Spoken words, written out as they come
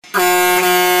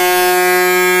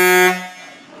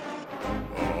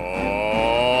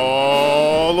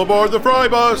All aboard the Fry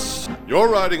Bus! You're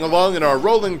riding along in our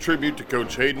rolling tribute to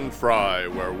Coach Hayden Fry,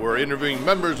 where we're interviewing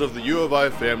members of the U of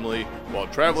I family while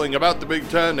traveling about the Big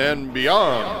Ten and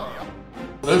beyond.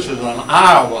 This is an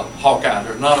Iowa Hawkeye.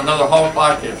 There's not another Hawk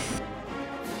like this.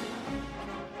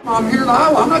 I'm here in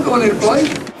Iowa. I'm not going any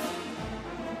place.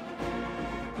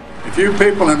 If you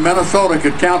people in Minnesota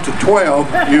could count to 12,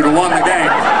 you'd have won the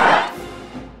game.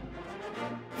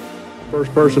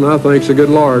 First person I think is a good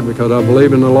Lord, because I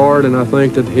believe in the Lord and I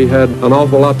think that he had an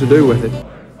awful lot to do with it.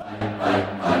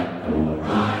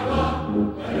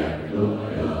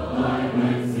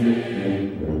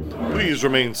 Please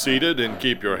remain seated and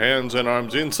keep your hands and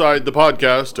arms inside the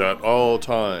podcast at all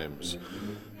times.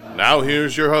 Now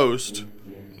here's your host,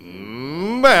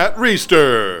 Matt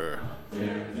Reister.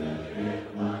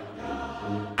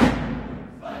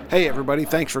 Hey everybody,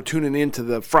 thanks for tuning in to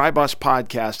the Fry Bus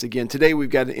Podcast. Again, today we've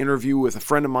got an interview with a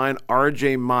friend of mine,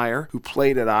 R.J. Meyer, who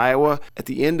played at Iowa at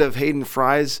the end of Hayden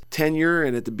Fry's tenure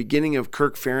and at the beginning of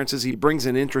Kirk Ferentz's. He brings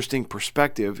an interesting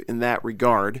perspective in that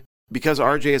regard. Because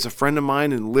R.J. is a friend of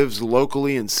mine and lives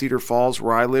locally in Cedar Falls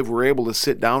where I live, we're able to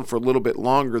sit down for a little bit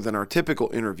longer than our typical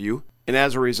interview. And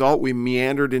as a result, we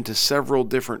meandered into several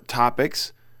different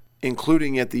topics,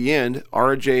 including at the end,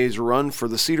 RJ's run for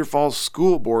the Cedar Falls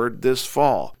School Board this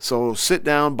fall. So sit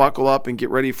down, buckle up, and get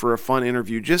ready for a fun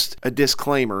interview. Just a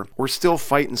disclaimer, we're still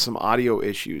fighting some audio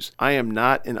issues. I am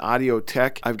not an audio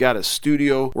tech. I've got a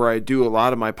studio where I do a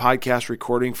lot of my podcast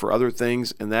recording for other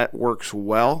things, and that works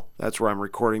well. That's where I'm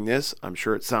recording this. I'm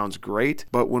sure it sounds great.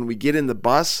 But when we get in the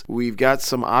bus, we've got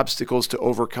some obstacles to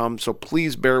overcome, so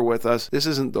please bear with us. This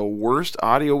isn't the worst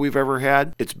audio we've ever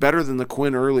had. It's better than the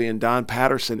Quinn Early and Don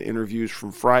Patterson interviews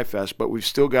from Fry Fest, but we've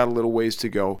still got a little ways to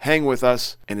go. Hang with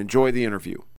us and enjoy the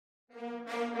interview.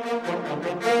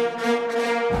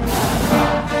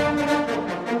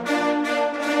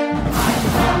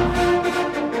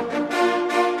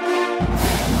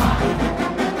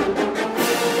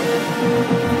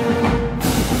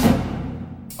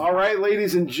 All right,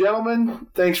 ladies and gentlemen,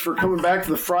 thanks for coming back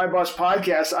to the Fry Bus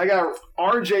Podcast. I got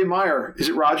R.J. Meyer. Is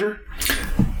it Roger?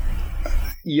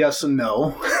 Yes and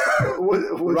no. It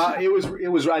was.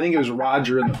 I think it was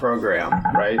Roger in the program,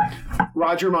 right?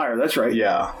 Roger Meyer. That's right.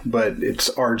 Yeah, but it's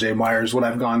R.J. Meyer is what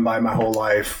I've gone by my whole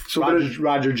life. So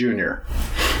Roger Jr.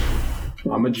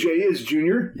 I'm a J is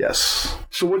Junior? Yes.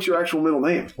 So what's your actual middle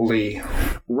name? Lee.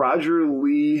 Roger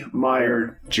Lee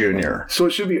Meyer Jr. So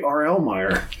it should be R.L.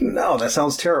 Meyer. No, that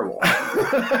sounds terrible.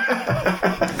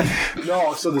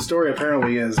 No, so the story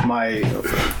apparently is my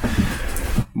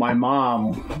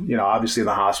mom, obviously in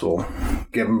the hospital,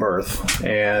 giving birth,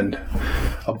 and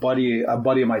a buddy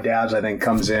of my dad's, I think,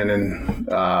 comes in and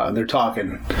they're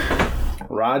talking.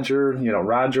 Roger,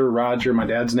 Roger, my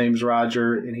dad's name's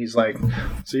Roger, and he's like,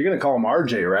 so you're going to call him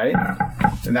RJ, right?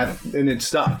 And it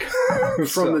stuck.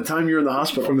 From the time you were in the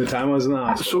hospital? From the time I was in the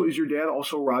hospital. So is your dad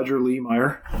also Roger Lee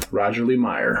Meyer? Roger Lee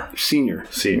Meyer. Senior.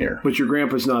 But your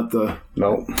grandpa's not the...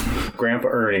 Nope. Grandpa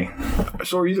Ernie.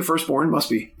 So are you the firstborn? Must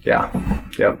be. Yeah.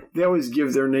 Yep. They always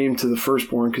give their name to the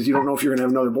firstborn because you don't know if you're going to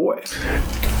have another boy.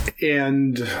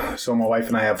 And so my wife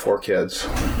and I have 4 kids.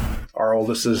 Our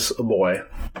oldest is a boy.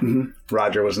 Mm-hmm.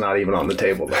 Roger was not even on the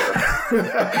table there.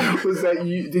 Was that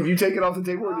you? Did you take it off the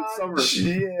table or did Summer?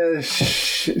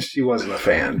 She wasn't a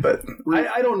fan, but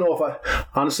I don't know if I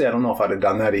don't know if I'd have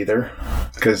done that either.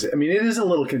 Because, it is a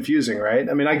little confusing, right?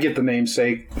 I get the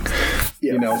namesake,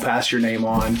 pass your name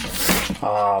on.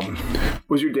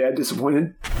 Was your dad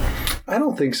disappointed? I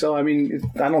don't think so. I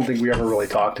don't think we ever really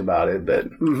talked about it, but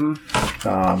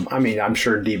I'm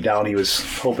sure deep down he was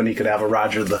hoping he could have a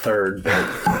Roger the Third.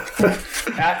 But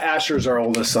Asher's our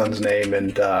oldest son's name,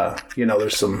 and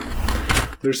there's some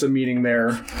meaning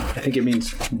there. I think it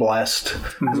means blessed.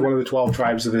 He's one of the 12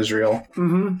 tribes of Israel.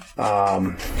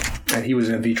 Mm-hmm. And he was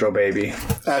an in vitro baby.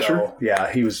 Asher? So, yeah,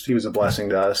 he was a blessing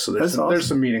to us. So there's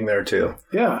some meaning there too.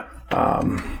 Yeah.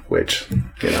 Which,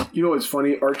 You know what's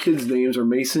funny? Our kids' names are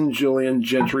Mason, Jillian,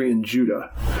 Gentry, and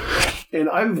Judah. And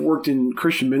I've worked in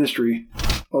Christian ministry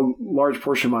a large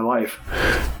portion of my life.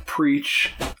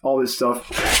 Preach, all this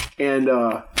stuff. And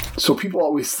so people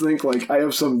always think like I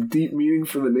have some deep meaning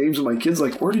for the names of my kids.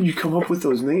 Like, where did you come up with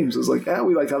those names? I was like,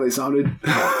 we liked how they sounded.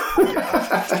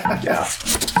 Yeah.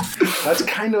 That's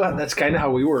kind of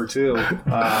how we were too.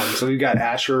 So we've got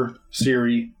Asher,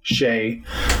 Siri, Shay,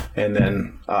 and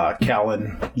then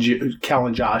Callan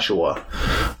Joshua,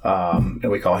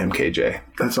 and we call him KJ.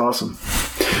 That's awesome.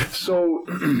 So,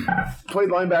 played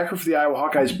linebacker for the Iowa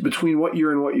Hawkeyes between what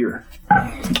year and what year?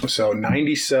 So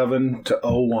 97 to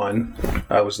 01,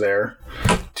 I was there.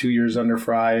 2 years under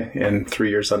Fry and 3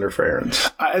 years under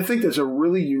Ferentz. I think that's a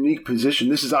really unique position.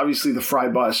 This is obviously the Fry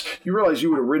bus. You realize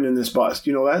you would have ridden in this bus. Do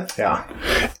you know that? Yeah.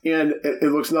 And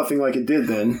it looks nothing like it did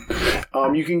then.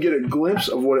 You can get a glimpse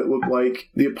of what it looked like.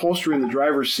 The upholstery in the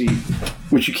driver's seat,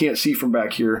 which you can't see from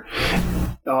back here,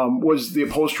 was the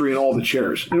upholstery in all the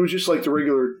chairs. It was just like the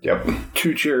regular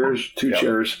two chairs.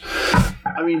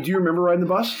 I mean, do you remember riding the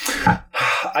bus?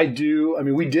 I do. I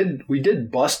mean, we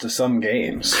did bus to some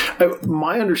games.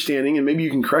 My understanding, and maybe you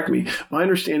can correct me, my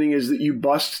understanding is that you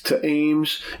bussed to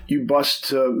Ames, you bussed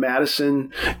to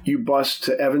Madison, you bussed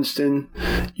to Evanston,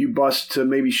 you bussed to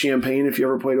maybe Champaign if you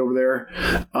ever played over there.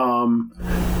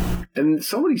 And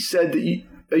somebody said that you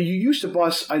used to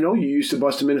bus. I know you used to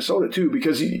bus to Minnesota too,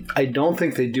 because I don't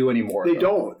think they do anymore. They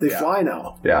don't. They fly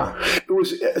now. Yeah. It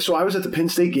was. So I was at the Penn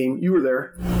State game. You were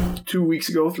there 3 weeks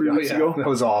ago. That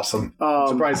was awesome. I'm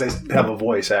surprised I have a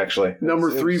voice actually. Number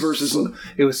 3 versus.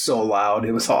 It was so loud.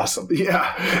 It was awesome.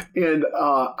 Yeah, and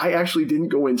I actually didn't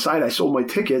go inside. I sold my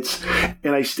tickets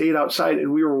and I stayed outside,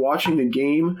 and we were watching the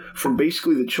game from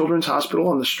basically the Children's Hospital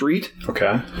on the street.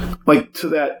 Okay. Like to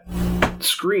that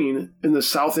screen in the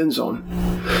south end zone.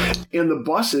 And the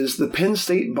buses, the Penn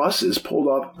State buses, pulled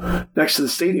up next to the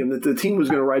stadium that the team was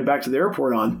going to ride back to the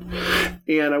airport on.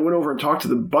 And I went over and talked to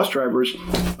the bus drivers.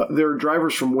 They're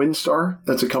drivers from WinStar.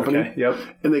 That's a company. Okay. Yep.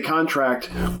 And they contract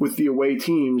with the away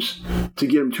teams to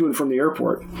get them to and from the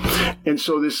airport. And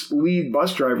so this lead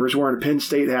bus driver is wearing a Penn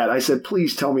State hat. I said,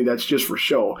 please tell me that's just for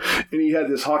show. And he had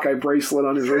this Hawkeye bracelet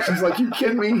on his wrist. He's like, you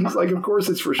kidding me? He's like, of course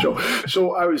it's for show.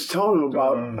 So I was telling him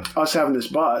about us having this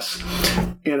bus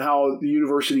and how the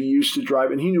university used to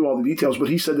drive, and he knew all the details, but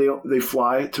he said they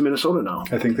fly to Minnesota now.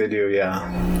 I think they do,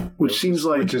 yeah. Which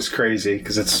is crazy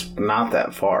because it's not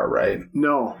that far, right?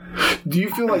 No. Do you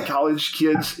feel like college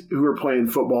kids who are playing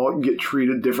football get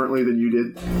treated differently than you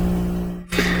did?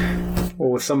 Well,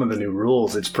 with some of the new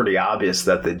rules, it's pretty obvious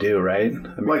that they do, right? I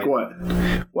mean, like what?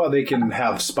 Well, they can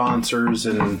have sponsors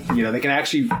and, they can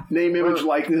actually... Name, image,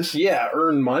 likeness? Yeah,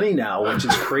 earn money now, which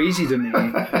is crazy to me.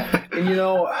 And,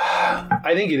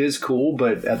 I think it is cool,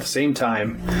 but at the same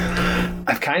time,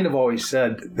 I've kind of always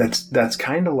said that's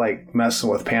kind of like messing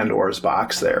with Pandora's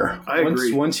box there. I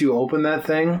agree. Once you open that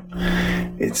thing,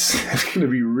 it's going to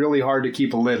be really hard to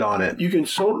keep a lid on it. You can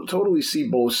totally see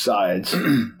both sides.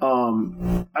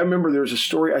 I remember there was a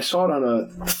story, I saw it on a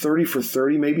 30 for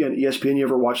 30, maybe on ESPN. You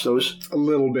ever watch those? A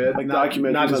little bit. Like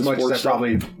documentaries. Not as much as I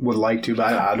probably would like to,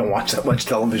 but I don't watch that much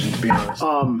television, to be honest.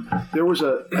 There was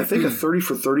I think a 30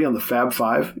 for 30 on the Fab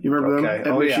Five. You remember them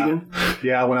at Michigan?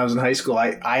 Yeah, when I was in high school,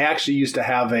 I actually used to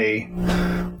have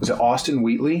was it Austin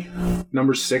Wheatley,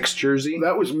 number 6 jersey?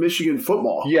 That was Michigan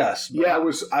football. Yes. Yeah.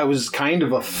 I was kind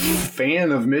of a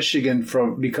fan of Michigan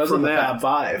because of the Fab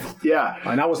Five. Yeah.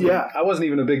 And I wasn't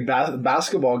even a big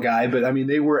basketball guy, but I mean,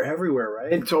 they were everywhere,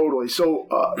 right? Totally. So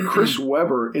Chris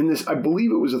Webber in this, I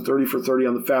believe it was a 30 for 30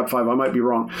 on the Fab Five. I might be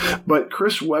wrong. But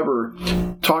Chris Webber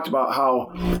talked about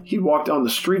how he walked down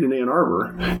the street in Ann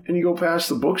Arbor and you go past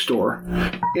the bookstore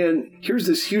and here's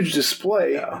this huge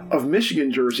display of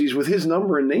Michigan jerseys with his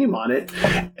number and name on it,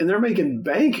 and they're making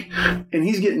bank, and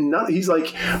he's getting nothing. He's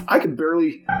like, I could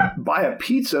barely buy a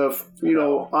pizza,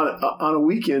 on a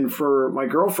weekend for my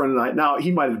girlfriend and I. Now, he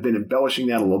might have been embellishing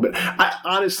that a little bit.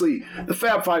 Honestly, the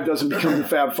Fab Five doesn't become the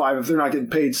Fab Five if they're not getting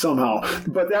paid somehow.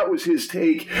 But that was his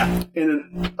take,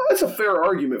 and that's a fair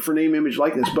argument for name, image,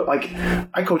 likeness. But like,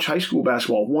 I coach high school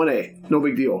basketball, 1A, no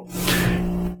big deal.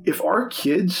 If our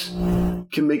kids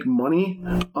can make money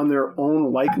on their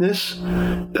own likeness,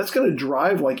 that's going to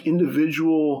drive like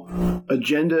individual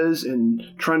agendas and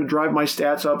trying to drive my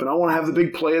stats up. And I want to have the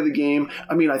big play of the game.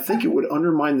 I mean, I think it would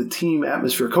undermine the team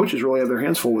atmosphere. Coaches really have their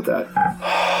hands full with that.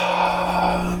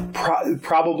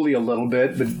 Probably a little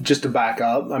bit, but just to back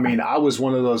up, I mean, I was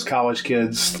one of those college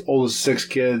kids, oldest 6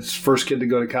 kids, first kid to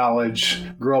go to college,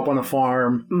 grew up on a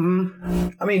farm. Mm-hmm.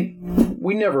 I mean,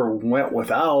 we never went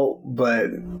without, but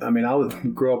I mean, I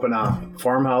grew up in a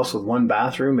farmhouse with 1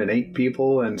 bathroom and 8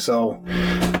 people, and so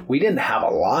we didn't have a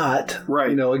lot.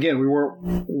 Right. Again, we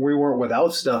weren't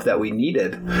without stuff that we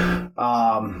needed.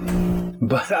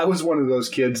 But I was one of those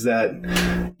kids that,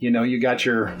 you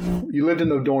lived in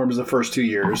the dorms the first 2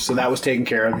 years, so that was taken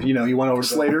care of. You went over to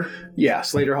Slater? Yeah,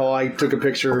 Slater Hall. I took a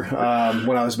picture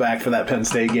when I was back for that Penn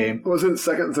State game. Was it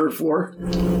 2nd and 3rd floor?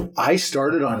 I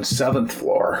started on 7th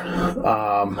floor.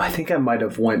 I think I might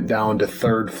have went down to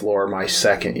 3rd floor my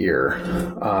second year.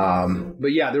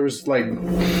 But yeah, there was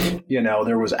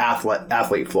there was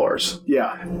athlete floors.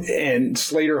 Yeah. And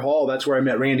Slater Hall, that's where I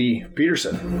met Randy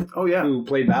Peterson. Oh, yeah. Who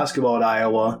played basketball at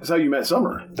Iowa. That's how you met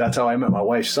Summer. That's how I met my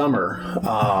wife, Summer,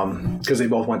 because they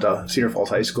both went to Cedar Falls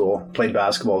High School, played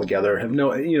basketball together.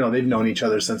 They've known each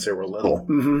other since they were little.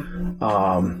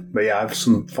 Mm-hmm. But yeah, I have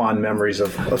some fond memories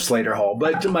of Slater Hall.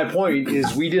 But to my point is,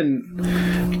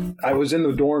 I was in the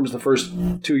dorms the first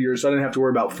 2 years, so I didn't have to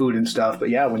worry about food and stuff. But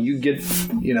yeah, when you get,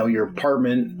 your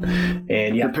apartment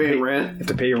and you have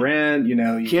to pay rent, you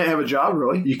can't have a job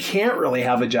really. You can't really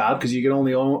have a job because you can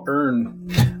only earn,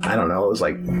 I don't know, it was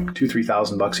like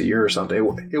 $2,000-3,000 a year or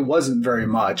something. It wasn't very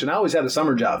much, and I always had a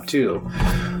summer job too.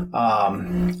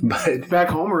 But back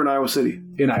home or in Iowa City?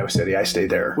 In Iowa City, I stayed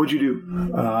there. What'd you do?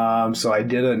 So I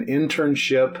did an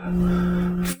internship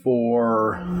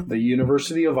for the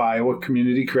University of Iowa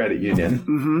Community Credit Union,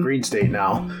 Green State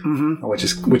now, which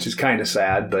is kind of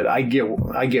sad, but I get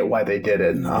why they did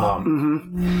it.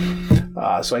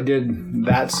 So I did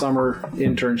that summer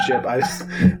internship.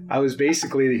 I was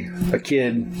basically a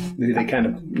kid who they kind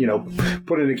of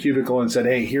put in a cubicle and said,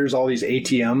 "Hey, here's all these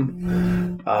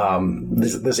ATM,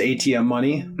 this ATM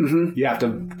money. You have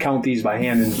to count these by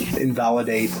hand and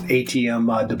invalidate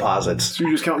ATM deposits." So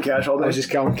you just count cash all day? I was just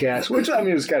counting cash, which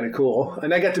was kind of cool,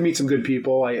 and I got to meet some good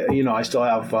people. I still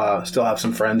have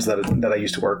some friends that I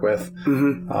used to work with.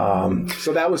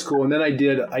 So that was cool. And then I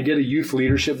did a youth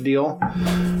leadership deal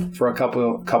for a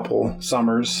couple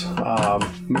summers.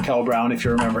 Mikkel Brown, if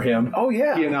you remember him. Oh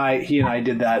yeah. He and I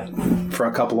did that for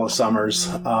a couple of summers.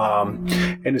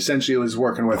 And essentially it was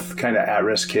working with kind of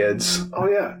at-risk kids. Oh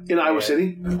yeah. In Iowa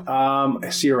City?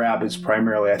 Cedar Rapids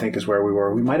primarily, I think, is where we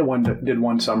were. We might have did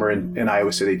one summer in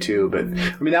Iowa City too, but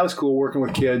I mean that was cool working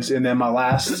with kids. And then my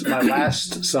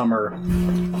last summer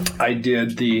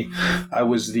I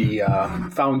was the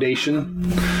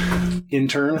foundation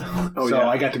intern.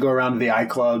 I got to go around to the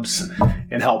iClubs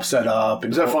and help set up.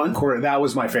 And is that fun? That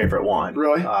was my favorite one.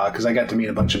 Really? Because I got to meet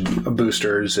a bunch of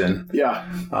boosters. And yeah.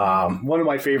 One of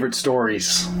my favorite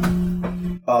stories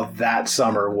of that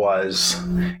summer was,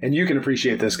 and you can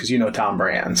appreciate this because you know Tom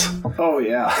Brands. Oh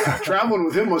yeah. Traveling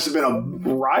with him must have been a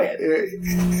riot.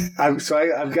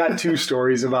 I've got two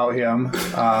stories about him.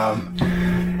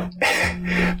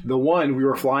 The one, we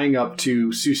were flying up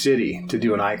to Sioux City to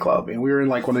do an iClub, and we were in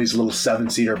like one of these little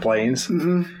 7-seater planes.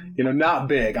 Not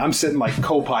big. I'm sitting like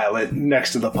co-pilot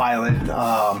next to the pilot,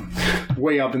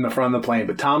 way up in the front of the plane.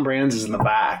 But Tom Brands is in the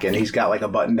back, and he's got like a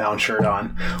button-down shirt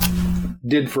on.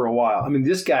 Did for a while. I mean,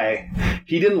 this guy,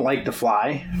 he didn't like to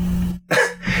fly.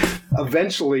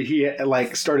 Eventually, he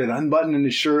started unbuttoning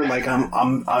his shirt, like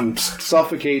I'm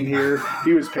suffocating here.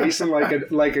 He was pacing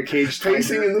like a caged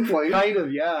pacing in the plane. Kind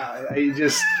of, yeah. He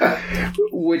just,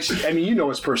 which I mean,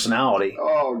 his personality.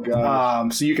 Oh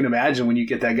god. So you can imagine when you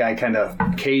get that guy kind of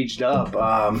caged up.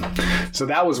 So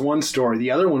that was one story.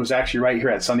 The other one was actually right here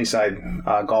at Sunnyside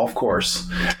Golf Course.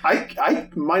 I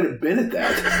might have been at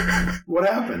that. What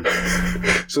happened?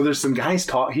 So there's some guys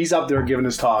talk. He's up there giving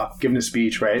his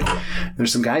speech, right?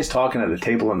 There's some guys talking at a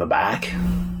table in the back,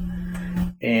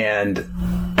 and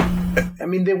I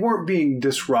mean they weren't being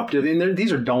disruptive, and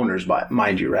these are donors,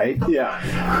 mind you, right?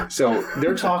 Yeah. So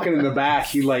they're talking in the back.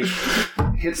 He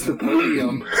hits the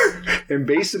podium and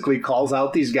basically calls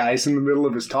out these guys in the middle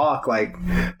of his talk, like,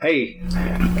 "Hey,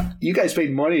 you guys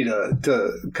paid money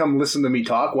to come listen to me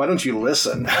talk. Why don't you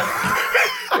listen?"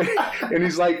 And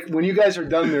he's like, "When you guys are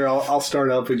done there, I'll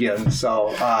start up again."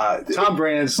 So Tom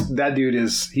Brands, that dude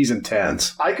he's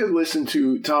intense. I could listen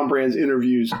to Tom Brands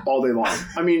interviews all day long.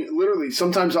 I mean, literally,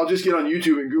 sometimes I'll just get on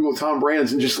YouTube and Google Tom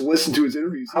Brands and just listen to his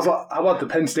interviews. How about the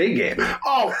Penn State game?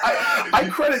 Oh, I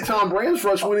credit Tom Brands for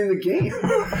us winning the game.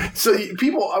 So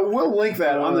people, I will link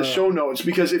that on the show notes,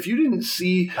 because if you didn't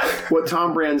see what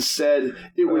Tom Brands said,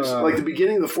 it was like the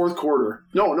beginning of the fourth quarter.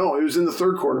 No, it was in the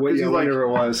third quarter. Whatever it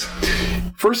was.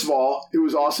 First of all, it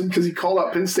was awesome because he called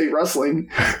out Penn State wrestling.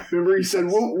 Remember, he said,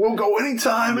 we'll go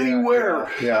anytime,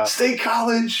 anywhere. Yeah. State,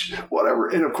 college, whatever.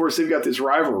 And of course, they've got this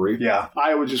rivalry. Yeah.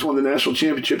 Iowa just won the national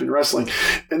championship in wrestling.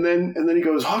 And then he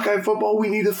goes, Hawkeye football, we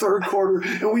need a third quarter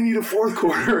and we need a fourth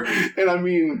quarter. And I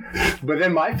mean. But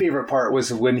then my favorite part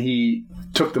was when he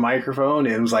took the microphone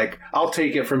and was like, "I'll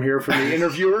take it from here," from the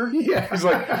interviewer. Yeah. He's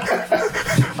like,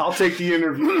 "I'll take the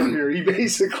interview from here." He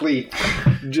basically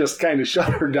just kind of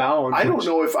shut her down. I don't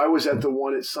know if I was at the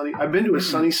one at I've been to a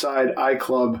Sunnyside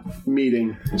iClub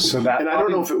meeting. So that, and I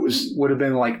don't know if it would have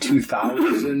been like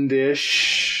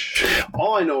 2000-ish.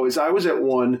 All I know is I was at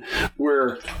one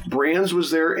where Brands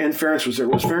was there and Ferentz was there.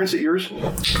 Was Ferentz at yours?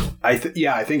 I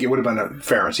think it would have been a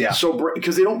Ferentz. Yeah. So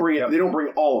because they don't bring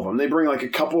all of them. They bring like a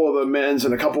couple of the men's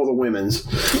and a couple of the women's.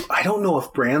 I don't know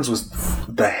if Brands was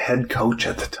the head coach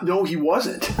at the time. No, he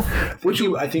wasn't.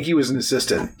 I think he was an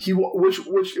assistant.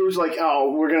 Which it was like,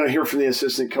 oh, we're gonna hear from the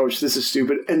assistant coach. This is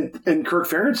stupid. And Kirk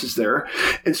Ferentz is there,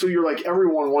 and so you're like,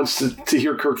 everyone wants to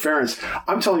hear Kirk Ferentz.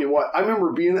 I'm telling you what, I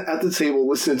remember being at the table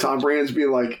listening to Tom Brands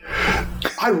being like,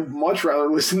 I'd much rather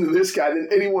listen to this guy than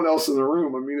anyone else in the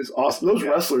room. I mean, it's awesome. Those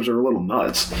wrestlers are a little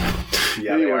nuts.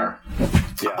 Yeah, anyway, they are.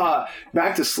 Yeah.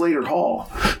 Back to Slater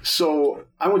Hall. So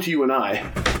I went to UNI.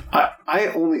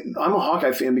 I'm a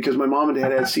Hawkeye fan because my mom and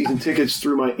dad had season tickets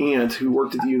through my aunt who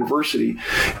worked at the university.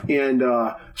 And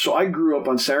so I grew up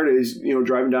on Saturdays,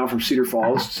 driving down from Cedar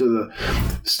Falls to the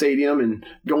stadium and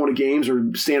going to games or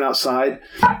staying outside.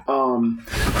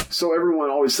 So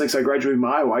everyone always thinks I graduated from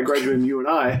Iowa. I graduated from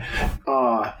UNI.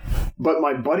 But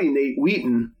my buddy Nate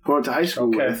Wheaton, who I went to high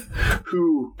school with,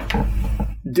 who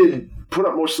did put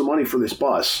up most of the money for this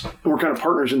bus. And we're kind of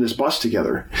partners in this bus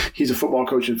together. He's a football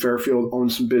coach in Fairfield,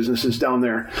 owns some businesses down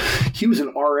there. He was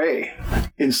an RA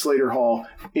in Slater Hall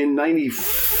in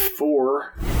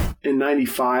 94, in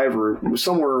 95, or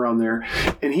somewhere around there.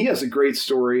 And he has a great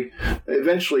story.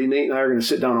 Eventually, Nate and I are going to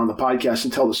sit down on the podcast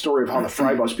and tell the story of how the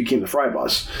Fry Bus became the Fry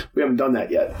Bus. We haven't done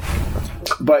that yet.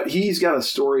 But he's got a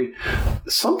story,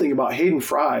 something about Hayden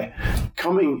Fry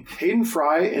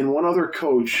and one other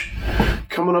coach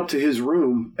coming up to his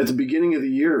room at the beginning of the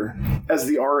year as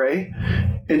the RA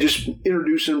and just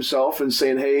introducing himself and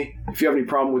saying, hey, if you have any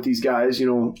problem with these guys,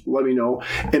 let me know.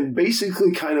 And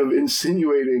basically kind of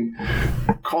insinuating,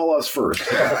 call us first.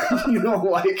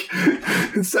 Like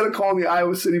instead of calling the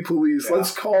Iowa City Police,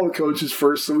 let's call the coaches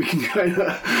first so we can kind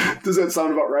of, does that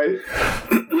sound about right?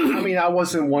 I mean, I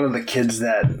wasn't one of the kids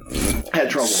that had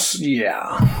trouble.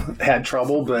 Yeah, had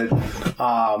trouble, but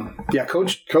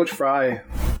Coach Fry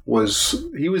was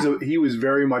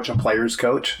very much a player's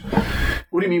coach.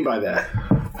 What do you mean by that?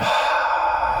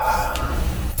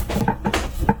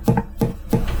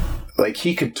 Like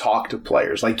he could talk to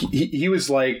players. Like he was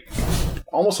like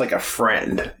almost like a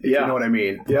friend. If you know what I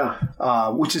mean? Yeah.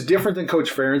 Which is different than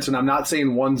Coach Ferentz, and I'm not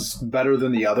saying one's better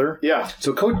than the other. Yeah.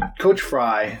 So Coach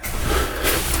Fry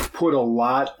put a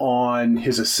lot on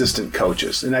his assistant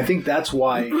coaches. And I think that's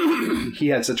why he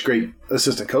had such great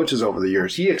assistant coaches over the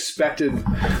years. He expected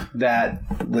that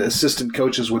the assistant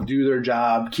coaches would do their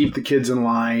job, keep the kids in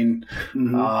line.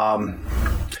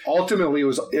 Mm-hmm. Ultimately,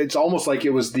 it's almost like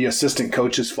it was the assistant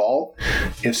coach's fault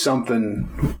if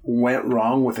something went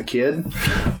wrong with a kid.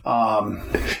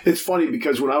 It's funny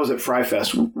because when I was at Fry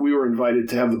Fest, we were invited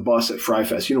to have the bus at Fry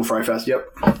Fest. You know Fry Fest?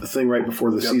 Yep. The thing right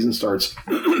before the season starts.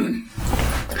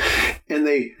 And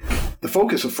the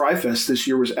focus of Fry Fest this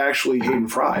year was actually Hayden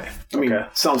Fry. I mean,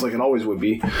 it sounds like it always would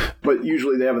be, but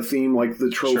usually they have a theme like the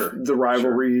trophy, the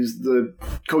rivalries, the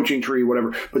coaching tree,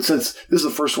 whatever. But since this is the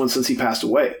first one since he passed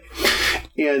away.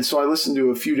 And so I listened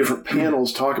to a few different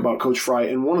panels talk about Coach Fry,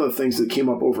 and one of the things that came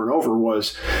up over and over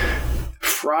was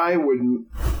Fry would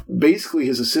basically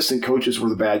his assistant coaches were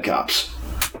the bad cops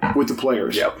with the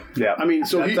players. Yep. Yeah. I mean,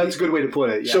 so that's a good way to put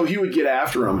it. Yeah. So he would get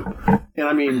after them. And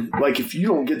I mean, like, if you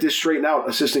don't get this straightened out,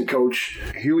 assistant coach,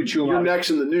 he would chew him out. You're next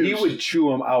in the news. He would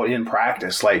chew him out in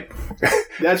practice. Like,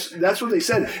 that's what they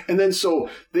said. And then so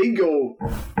they go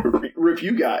rip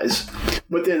you guys,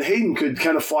 but then Hayden could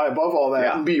kind of fly above all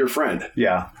that and be your friend.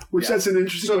 Yeah. Which that's an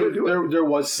interesting way to do it. There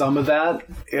was some of that.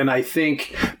 And I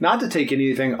think, not to take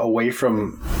anything away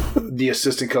from the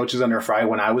assistant coaches under Fry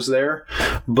when I was there,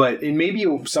 but maybe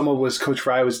some of it was Coach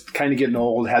Fry was kind of getting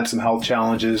old, had some health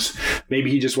challenges.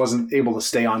 Maybe he just wasn't able to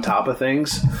stay on top of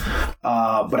things.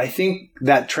 But I think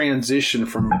that transition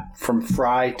from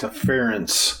Fry to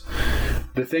Ferentz,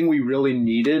 the thing we really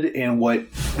needed and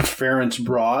what Ferentz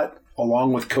brought,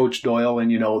 along with Coach Doyle and,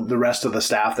 the rest of the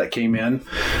staff that came in,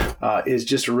 is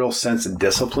just a real sense of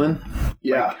discipline.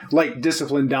 Yeah. Like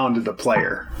discipline down to the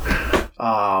player.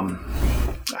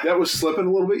 That was slipping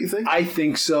a little bit, you think? I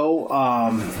think so.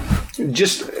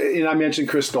 And I mentioned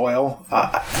Chris Doyle.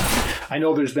 I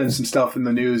know there's been some stuff in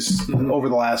the news over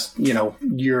the last,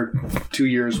 year, 2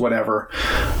 years, whatever.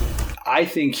 I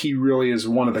think he really is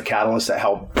one of the catalysts that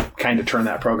helped kind of turn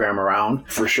that program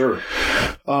around. For sure.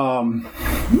 When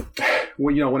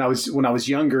I was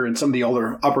younger and some of the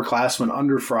older upperclassmen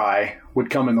under Fry would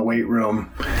come in the weight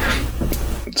room,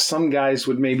 some guys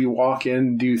would maybe walk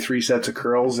in, do 3 sets of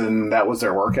curls, and that was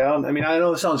their workout. I mean, I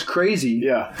know it sounds crazy.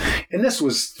 Yeah. And this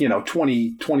was,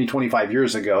 25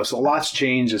 years ago. So a lot's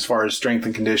changed as far as strength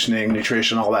and conditioning,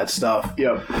 nutrition, all that stuff.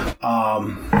 Yeah.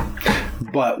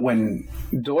 But when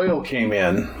Doyle came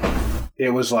in, it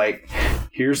was like,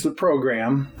 here's the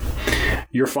program.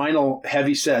 Your final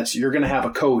heavy sets, you're going to have a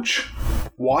coach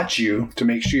watch you to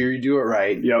make sure you do it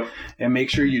right. Yep. And make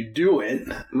sure you do it.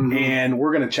 Mm-hmm. And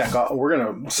we're going to check off. We're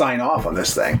going to sign off on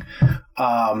this thing.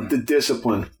 The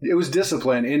discipline. It was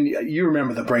discipline. And you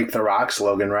remember the Break the Rock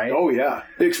slogan, right? Oh, yeah.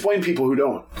 Explain people who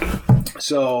don't.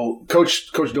 So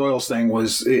Coach Doyle's thing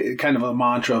was kind of a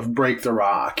mantra of break the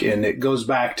rock. And it goes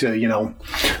back to,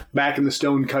 back in the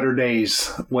stonecutter days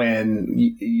when,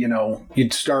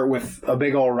 you'd start with a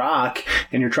big old rock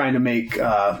and you're trying to make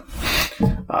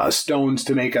stones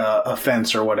to make a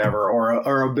fence or whatever,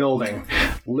 or a building.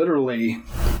 Literally,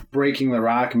 breaking the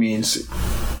rock means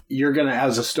you're going to,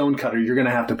 as a stonecutter, you're going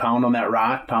to have to pound on that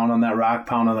rock, pound on that rock,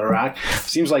 pound on the rock.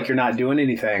 Seems like you're not doing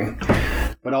anything.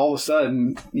 But all of a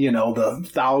sudden, the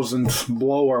 1000th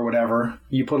blow or whatever,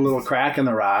 you put a little crack in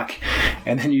the rock,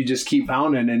 and then you just keep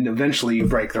pounding, and eventually you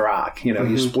break the rock.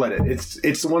 You split it.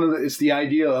 It's the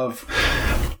idea of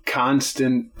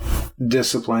constant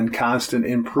discipline, constant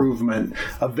improvement.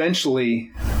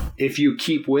 Eventually, if you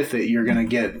keep with it, you're going to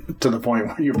get to the point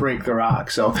where you break the rock.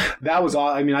 So that was all.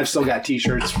 I mean, I've still got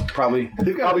T-shirts. Probably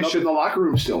should in the locker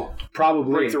room still.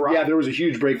 Probably break the rock. Yeah, there was a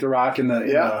huge break the rock in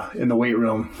the weight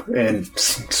room. And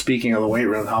speaking of the weight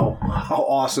room, how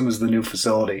awesome is the new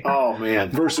facility? Oh man,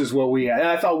 versus what we had. And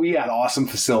I thought we had awesome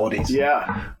facilities.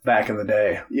 Yeah, back in the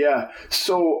day. Yeah.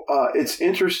 So it's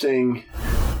interesting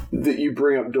that you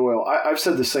bring up Doyle. I've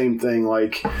said the same thing.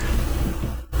 Like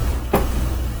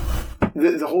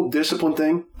the whole discipline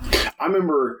thing. I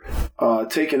remember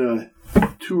taking a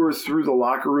tour through the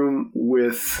locker room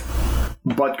with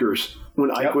Butgers when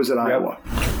Ike was at Iowa.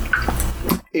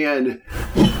 And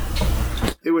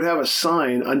they would have a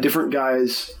sign on different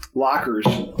guys' lockers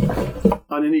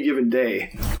on any given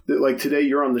day that, like, today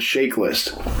you're on the shake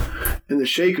list. And the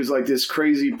shake was like this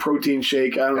crazy protein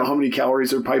shake. I don't know how many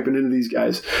calories they're piping into these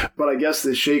guys, but I guess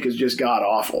this shake is just god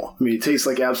awful. I mean, it tastes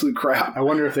like absolute crap. I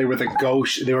wonder if they were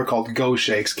they were called Go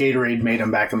Shakes. Gatorade made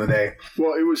them back in the day.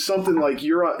 Well, it was something like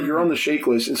you're on the shake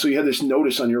list, and so you had this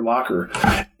notice on your locker.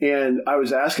 And I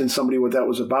was asking somebody what that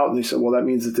was about, and they said, well, that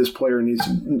means that this player needs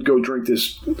to go drink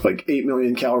this like 8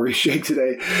 million calorie shake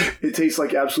today. It tastes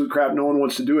like absolute crap. No one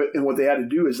wants to do it. And what they had to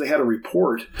do is they had to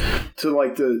report to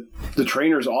like the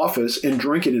trainer's office and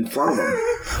drink it in front of them.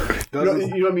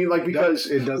 You know what I mean? Like, because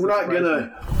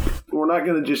we're not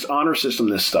gonna just honor system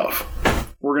this stuff.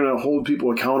 We're going to hold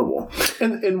people accountable.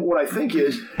 And what I think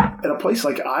is, at a place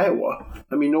like Iowa,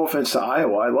 I mean, no offense to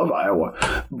Iowa, I love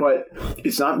Iowa, but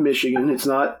it's not Michigan, it's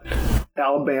not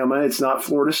Alabama, it's not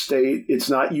Florida State, it's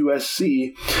not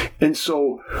USC. And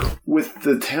so with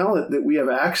the talent that we have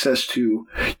access to,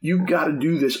 you've got to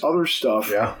do this other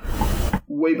stuff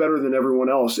way better than everyone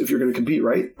else if you're going to compete,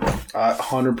 right?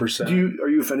 100%. Are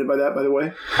you offended by that, by the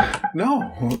way?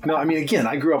 No. I mean, again,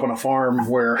 I grew up on a farm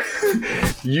where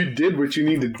you did what you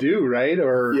need to do, right?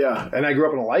 And I grew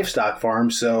up on a livestock farm,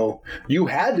 so you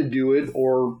had to do it,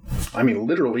 or, I mean,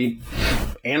 literally,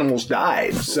 animals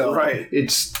died. So right.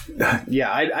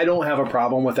 I don't have a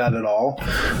problem with that at all.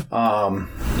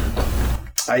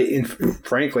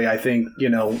 Frankly, I think,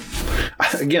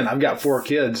 again, I've got 4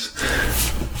 kids.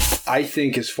 I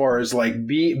think as far as like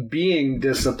being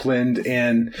disciplined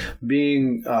and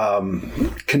being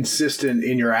consistent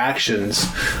in your actions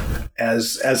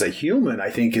as a human,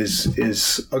 I think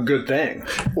is a good thing.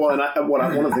 Well, and one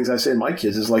of the things I say to my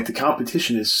kids is like the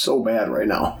competition is so bad right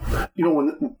now.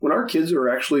 When our kids are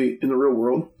actually in the real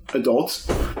world, adults,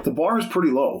 the bar is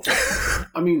pretty low.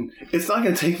 I mean, it's not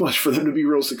going to take much for them to be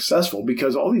real successful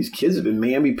because all these kids have been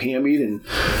mammy-pammied and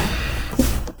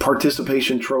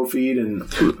participation trophied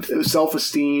and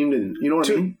self-esteemed, and you know what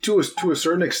I mean? To a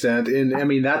certain extent, and I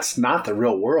mean that's not the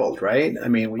real world, right? I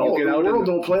mean, when you get out, the world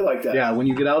don't play like that. Yeah, when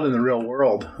you get out in the real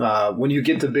world, when you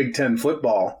get to Big Ten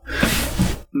football,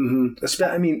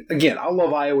 I mean, again, I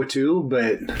love Iowa too,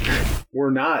 but we're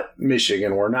not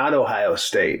Michigan, we're not Ohio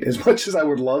State. As much as I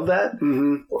would love that,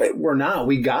 we're not.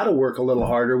 We got to work a little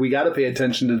harder. We got to pay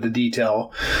attention to the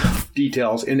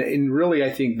details, and really, I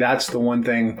think that's the one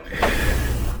thing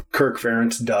Kirk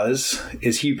Ferentz does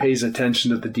is he pays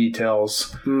attention to the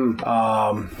details.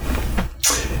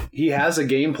 He has a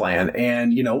game plan,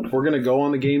 and we're going to go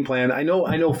on the game plan. I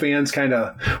know fans kind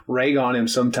of rag on him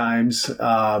sometimes,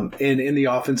 in the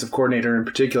offensive coordinator in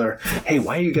particular. Hey,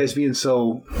 why are you guys being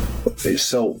so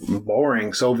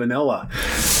boring, so vanilla?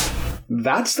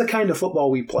 that's the kind of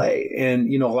football we play. And,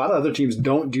 a lot of other teams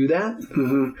don't do that.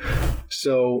 Mm-hmm.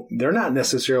 So they're not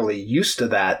necessarily used to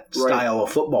that style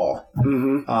of football.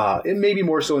 Mm-hmm. It may be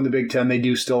more so in the Big Ten. They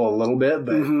do still a little bit,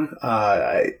 but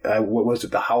what was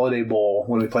it, the Holiday Bowl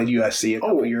when we played USC a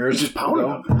couple years just pounding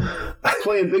ago? them.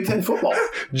 Playing Big Ten football.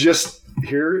 Just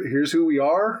here's who we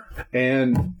are,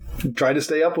 and try to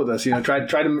stay up with us. Try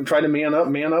to man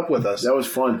up with us. That was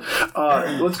fun.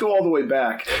 Let's go all the way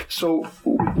back. So,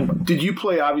 did you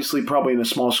play? Obviously, probably in a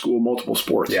small school, multiple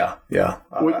sports. Yeah.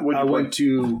 I went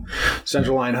to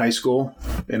Central Lyon High School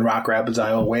in Rock Rapids,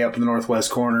 Iowa, way up in the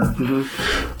northwest corner.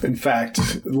 Mm-hmm. In fact,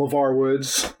 LeVar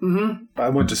Woods. Mm-hmm. I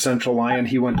went to Central Lyon.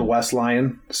 He went to West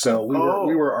Lyon. So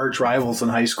we were arch rivals in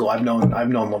high school. I've known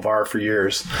LeVar for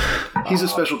years. He's a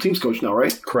special teams coach now,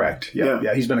 right? Correct.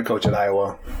 Yeah. He's been a coach at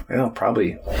Iowa.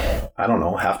 Probably, I don't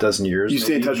know, half dozen years. You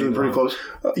stay in touch with him pretty close?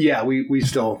 Yeah, we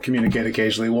still communicate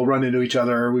occasionally. We'll run into each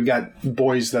other. We've got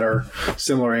boys that are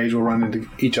similar age. We'll run into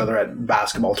each other at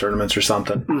basketball tournaments or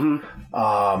something.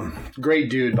 Mm-hmm. Great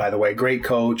dude, by the way. Great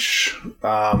coach.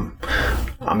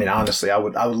 Honestly, I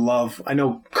would love. I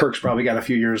know Kirk's probably got a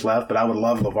few years left, but I would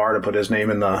love LeVar to put his name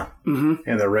in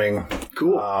the ring.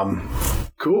 Cool.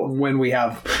 Cool. When we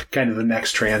have kind of the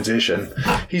next transition,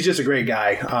 he's just a great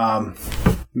guy.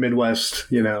 Midwest,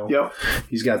 Yep.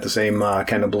 He's got the same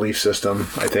kind of belief system.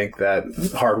 I think that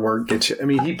hard work gets you. I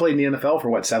mean, he played in the NFL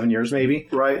for 7 years, maybe.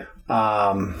 Right.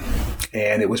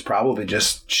 And it was probably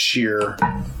just sheer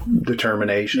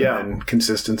determination and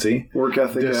consistency, work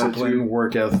ethic, discipline,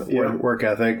 work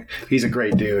ethic. He's a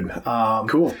great dude.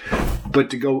 Cool. But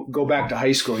to go back to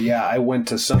high school, I went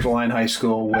to Central Lyon High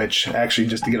School, which actually,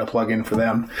 just to get a plug in for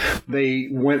them, they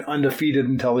went undefeated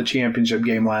until the championship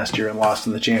game last year and lost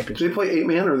in the championship. Do they play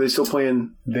 8-man, or are they still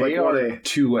playing? They are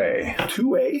 2A.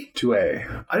 2A?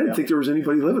 2A. I didn't think there was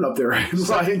anybody living up there in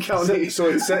Lyon County. So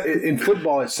it's in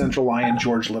football, it's Central Lyon,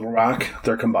 George Little Rock.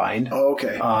 They're combined. Oh,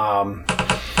 okay.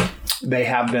 They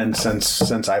have been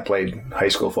since I played high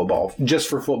school football. Just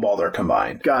for football, they're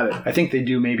combined. Got it. I think they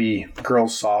do maybe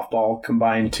girls softball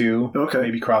combined too. Okay.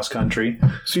 Maybe cross country.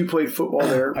 So you played football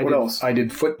there. What else? I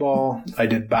did football. I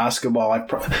did basketball.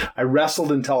 I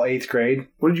wrestled until 8th grade.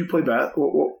 What did you play?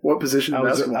 What position in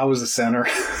basketball? I was a center.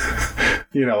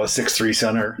 A 6'3"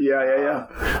 center. Yeah.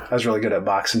 I was really good at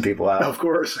boxing people out. Of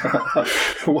course.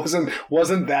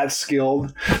 wasn't that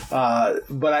skilled,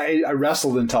 but I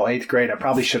wrestled until 8th grade. I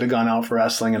probably should have gone out for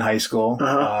wrestling in high school,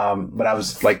 but I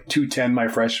was like 210 my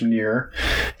freshman year,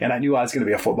 and I knew I was going to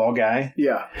be a football guy.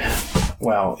 Yeah.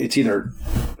 Well, it's either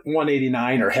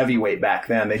 189 or heavyweight back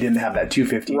then. They didn't have that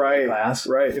 215 weight class.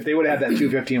 Right. If they would have had that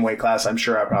 215 weight class, I'm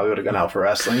sure I probably would have gone out for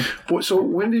wrestling. So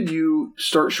when did you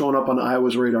start showing up on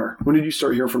Iowa's radar? When did you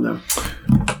start hearing from them?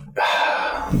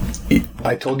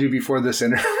 I told you before this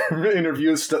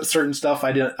interview certain stuff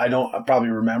I don't probably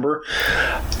remember.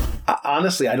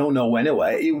 Honestly, I don't know when it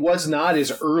was. It was not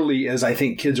as early as I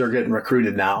think kids are getting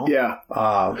recruited now. Yeah.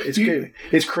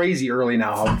 It's crazy early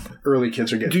now how early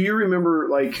kids are getting. Do you remember,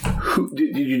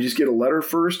 did you just get a letter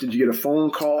first? Did you get a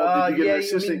phone call? Did you get an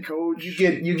assistant coach?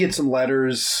 You get some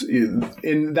letters,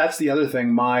 and that's the other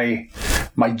thing. My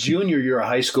junior year of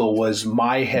high school was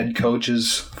my head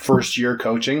coach's first year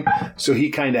coaching, so he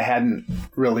kind of hadn't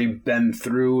really been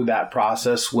through that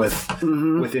process with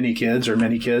any kids or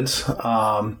many kids.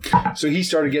 So he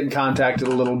started getting contacted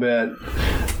a little bit.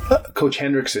 Coach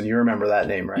Hendrickson, you remember that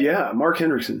name, right? Yeah, Mark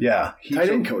Hendrickson. Yeah. Tight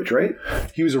end coach, right?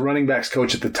 He was a running backs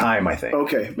coach at the time, I think.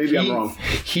 Okay, maybe I'm wrong.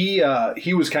 He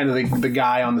was kind of the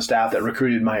guy on the staff that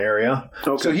recruited my area.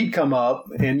 Okay. So he'd come up,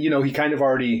 and, he kind of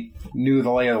already knew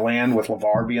the lay of the land with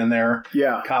LeVar being there.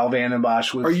 Yeah. Kyle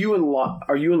Vandenbosch was... Are you and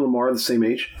Lamar the same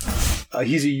age?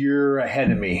 He's a year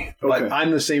ahead of me, but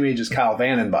I'm the same age as Kyle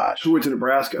Vandenbosch, who went to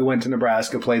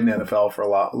Nebraska. Played in the NFL for a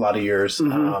lot of years.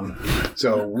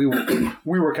 So we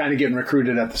were kind of getting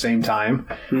recruited at the same time.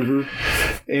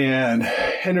 And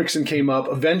Hendrickson came up.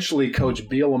 Eventually, Coach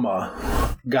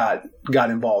Bielema got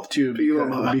involved too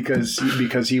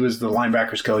because he was the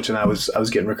linebackers coach, and I was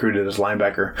getting recruited as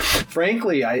linebacker.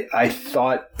 Frankly, I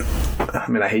thought. I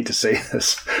mean, I hate to say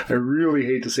this. I really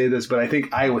hate to say this, but I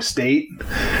think Iowa State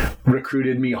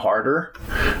recruited me harder.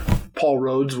 Paul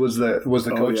Rhodes was the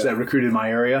coach that recruited my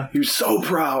area. He was so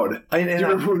proud. Do you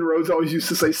remember when Rhodes always used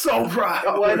to say, "So proud"?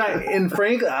 Well, and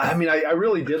frankly, I mean, I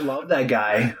really did love that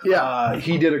guy. Yeah,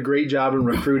 he did a great job in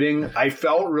recruiting. I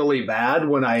felt really bad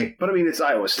when But I mean, it's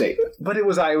Iowa State. But it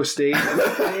was Iowa State,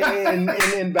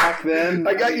 and back then,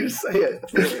 I got you to say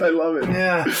it. I love it.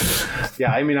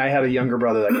 Yeah. I mean, I had a younger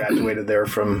brother that graduated there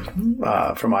from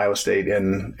Iowa State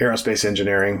in aerospace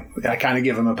engineering. I kind of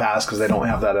give him a pass because they don't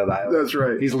have that at Iowa. That's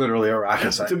right. He's literally a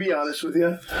rocket scientist. To be honest with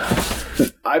you,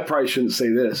 I probably shouldn't say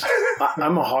this.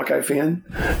 I'm a Hawkeye fan.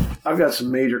 I've got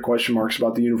some major question marks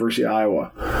about the University of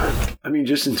Iowa. I mean,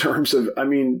 just in terms of,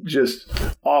 just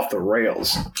off the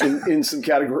rails in some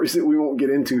categories that we won't get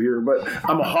into here. But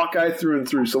I'm a Hawkeye through and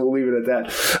through, so we'll leave it at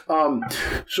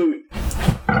that. So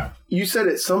you said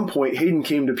at some point Hayden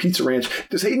came to Pizza Ranch.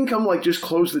 Does Hayden come just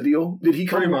close the deal? Did he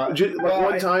come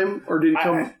one time, or did he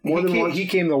come more than once? He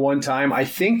came the one time. I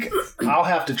think I'll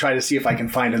have to try to see if I can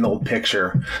find an old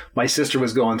picture. My sister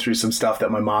was going through some stuff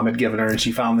that my mom had given her, and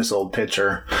she found this old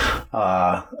picture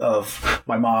of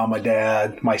my mom, my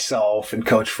dad, myself, and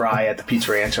Coach Fry at the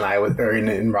Pizza Ranch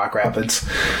in Rock Rapids.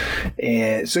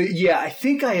 And so, yeah, I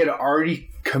think I had already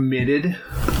committed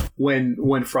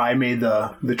when Fry made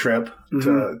the trip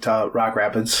to Rock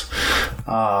Rapids.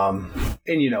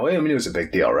 And it was a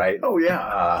big deal, right? Oh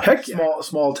yeah. Heck yeah.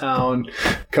 Small town,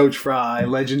 Coach Fry,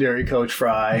 legendary Coach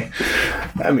Fry.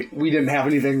 I mean, we didn't have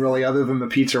anything really other than the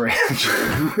Pizza Ranch.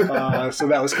 So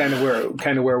that was kind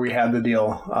of where we had the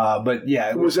deal. But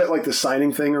yeah, was that like the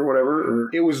signing thing or whatever? Or?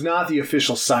 It was not the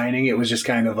official signing. It was just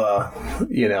kind of a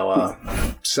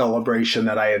celebration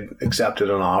that I had accepted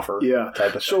an offer. Yeah.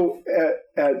 Type of so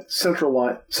at Central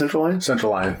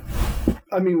Line.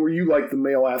 I mean, were you like the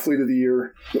male athlete of the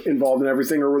year involved in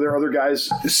everything, or were there other guys?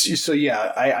 So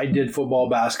yeah, I did football,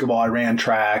 basketball, I ran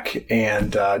track,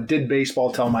 and did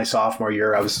baseball till my sophomore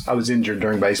year. I was injured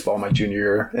during baseball my junior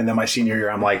year, and then my senior year,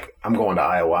 I'm like, I'm going to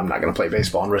Iowa. I'm not going to play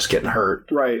baseball and risk getting hurt.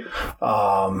 Right.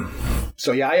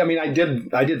 So yeah, I mean, I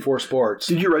did 4 sports.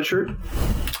 Did you redshirt?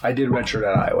 I did redshirt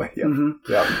at Iowa. Yeah.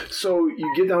 Mm-hmm. Yeah. So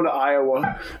you get down to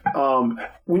Iowa.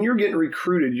 When you're getting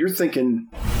recruited, you're thinking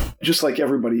just like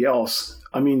everybody else.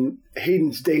 I mean,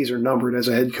 Hayden's days are numbered as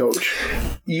a head coach.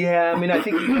 Yeah, I mean, I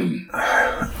think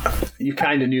you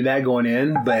kind of knew that going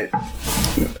in,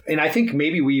 and I think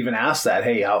maybe we even asked that,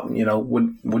 hey,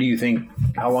 what do you think?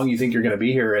 How long do you think you're going to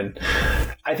be here? And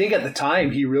I think at the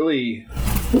time he really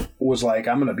was like,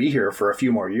 I'm going to be here for a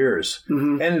few more years.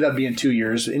 Mm-hmm. Ended up being 2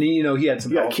 years, and he had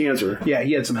some cancer. Yeah,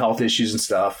 he had some health issues and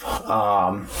stuff.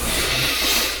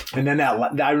 And then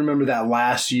I remember that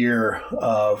last year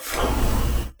of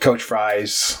Coach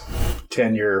Fry's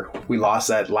tenure, we lost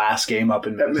that last game up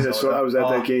in Minnesota. I was at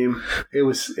that game. It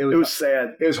was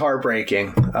sad. It was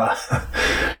heartbreaking.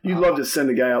 You'd love to send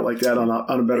a guy out like that on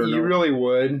a better note. You really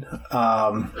would.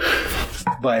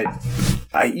 But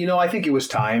I think it was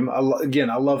time. I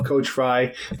love Coach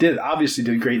Fry. Obviously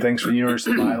did great things for the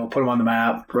University of Iowa. Put him on the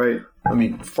map. Right. I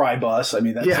mean, Fry bus. I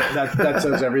mean, that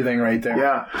says everything right there.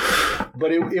 Yeah.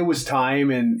 But it was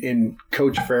time, and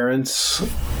Coach Ferentz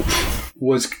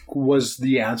was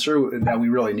the answer that we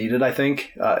really needed, I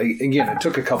think. Again, it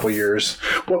took a couple years.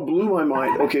 What blew my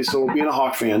mind, okay, so being a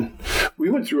Hawk fan, we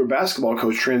went through a basketball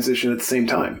coach transition at the same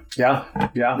time. Yeah.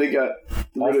 They got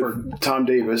rid of Tom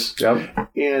Davis. Yep.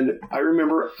 And I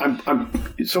remember,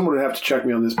 someone would have to check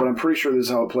me on this, but I'm pretty sure this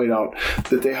is how it played out,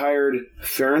 that they hired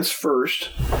Ferentz first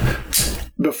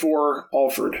before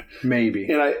Alford.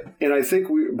 Maybe. And I think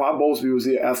Bob Bowlesby was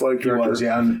the athletic director. He was,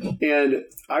 yeah. And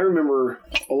I remember,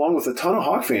 along with a ton of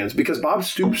Hawk fans, because Bob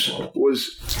Stoops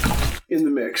was in the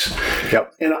mix.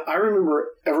 Yep. And I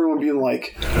remember everyone being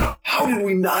like, how did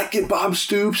we not get Bob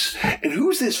Stoops? And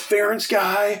who's this Ferentz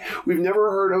guy? We've never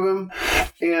heard of him.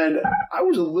 And I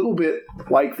was a little bit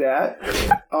like that.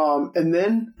 And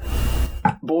then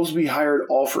Bowlesby hired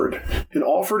Alford. And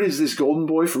Alford is this golden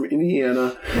boy from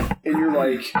Indiana. And you're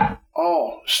like,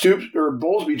 oh, Stoops or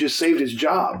Bowlesby just saved his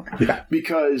job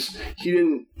because he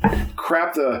didn't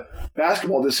crap the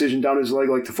basketball decision down his leg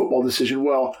like the football decision.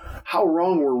 Well, how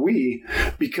wrong were we?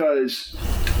 Because,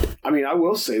 I mean, I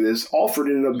will say this, Alford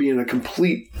ended up being a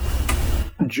complete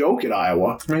joke at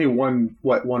Iowa. He won,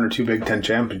 1 or 2 Big Ten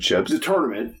championships. The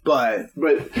tournament. But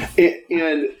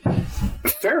and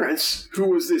Ferentz, who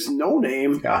was this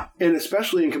no-name, and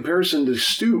especially in comparison to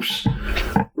Stoops,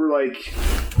 we're like,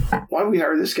 why do we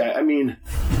hire this guy? I mean,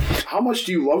 how much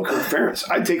do you love Kirk Ferentz?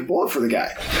 I'd take a bullet for the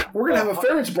guy. We're going to have a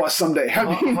Ferentz bus someday. I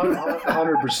mean,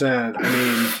 100%. I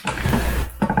mean,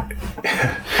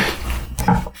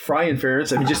 Fry and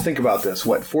Ferentz, I mean, just think about this.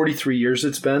 43 years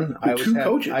it's been?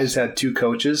 Coaches. I just had 2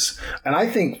 coaches. And I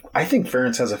think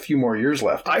Ferentz has a few more years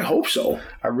left. I hope so.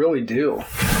 I really do.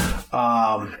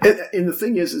 And the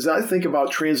thing is I think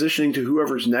about transitioning to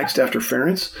whoever's next after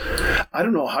Ferentz. I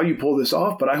don't know how you pull this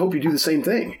off, but I hope you do the same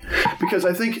thing. Because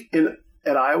I think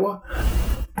at Iowa,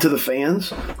 to the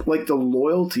fans, like the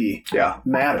loyalty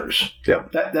matters. Yeah.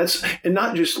 That's and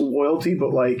not just loyalty,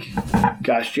 but like,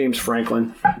 gosh, James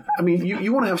Franklin. I mean,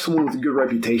 you want to have someone with a good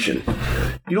reputation.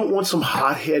 You don't want some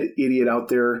hothead idiot out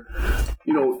there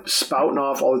spouting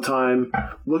off all the time,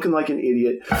 looking like an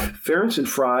idiot. Ferentz and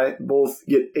Fry both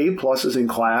get A+ in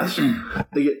class.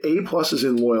 They get A+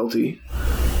 in loyalty.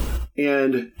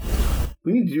 And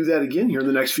we need to do that again here in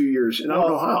the next few years, and I don't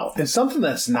know how. And something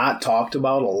that's not talked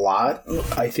about a lot,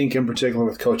 I think in particular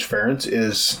with Coach Ferentz,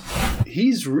 is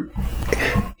he's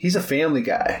a family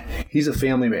guy. He's a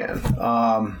family man.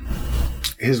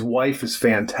 His wife is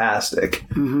fantastic.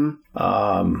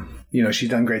 Mm-hmm. She's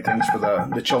done great things for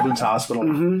the Children's Hospital.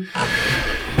 Mm-hmm.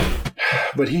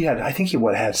 But I think he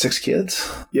had 6 kids?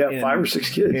 Yeah, 5 or 6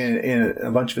 kids. And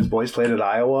a bunch of his boys played at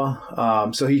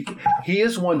Iowa. So he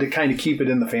is one to kind of keep it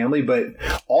in the family, but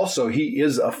also he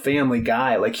is a family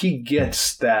guy. Like, he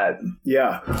gets that.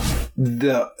 Yeah.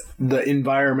 The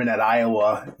environment at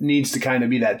Iowa needs to kind of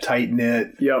be that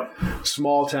tight-knit,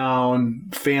 small town,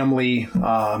 family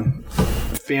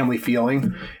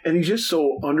feeling. And he's just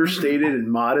so understated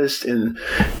and modest, and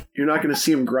you're not going to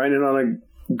see him grinding on a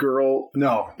girl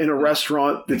in a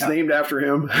restaurant that's named after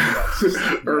him.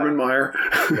 Urban Meyer.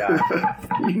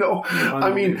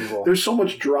 I mean, there's so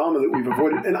much drama that we've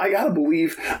avoided, and I gotta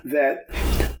believe that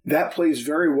plays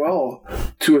very well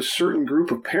to a certain group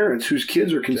of parents whose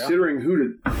kids are considering who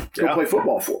to go play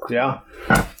football for.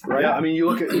 Right. I mean,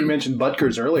 you mentioned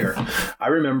Butgers earlier. I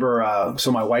remember so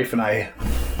my wife and I,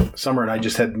 Summer and I,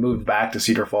 just had moved back to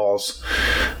Cedar Falls.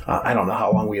 I don't know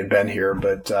how long we had been here,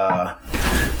 but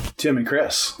Tim and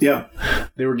Chris. Yeah.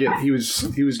 They were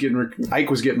Ike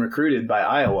was getting recruited by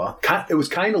Iowa. It was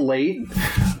kind of late.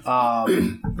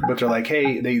 But they're like,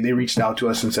 hey, they reached out to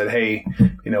us and said, hey,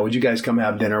 would you guys come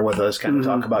have dinner with us, kind of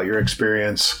talk about your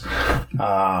experience?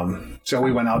 So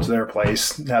we went out to their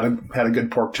place, had a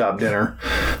good pork chop dinner.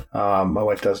 My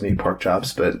wife doesn't eat pork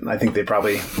chops, but I think they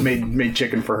probably made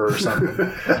chicken for her or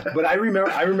something. But I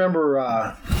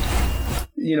remember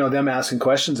them asking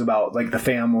questions about like the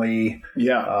family.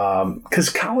 Yeah. Because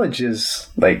college is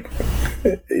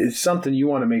it's something you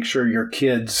want to make sure your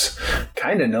kids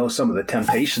kind of know some of the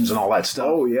temptations and all that stuff.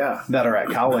 Oh, yeah. That are at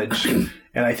college.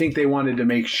 And I think they wanted to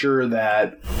make sure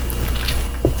that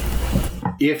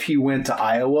if he went to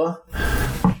Iowa,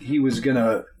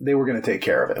 they were gonna take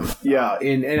care of him. Yeah.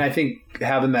 And I think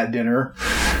having that dinner,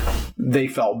 they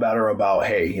felt better about,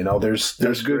 hey,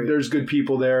 there's good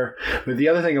people there. But the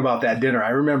other thing about that dinner, I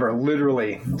remember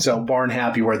literally, so Barn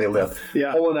Happy where they live,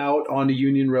 pulling out onto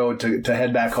Union Road to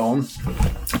head back home.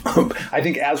 I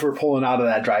think as we're pulling out of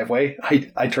that driveway,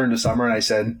 I turned to Summer and I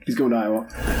said, he's going to Iowa.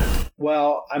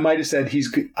 Well, I might have said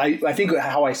I think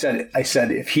how I said it. I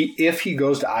said if he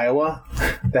goes to Iowa,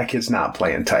 that kid's not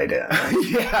playing tight end.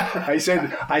 Yeah. I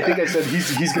think I said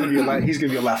he's going to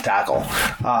be a left tackle.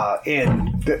 And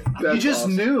you just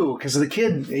awesome. Knew because the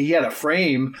kid, he had a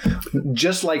frame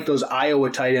just like those Iowa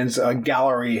tight ends.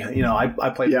 Gallery, I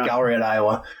played Gallery at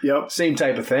Iowa. Yep. Same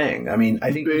type of thing. I mean,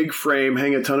 I think big frame,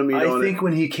 hang a ton of meat on it. I think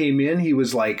when he came in, he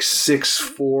was like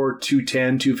 6'4",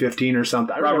 210, 215 or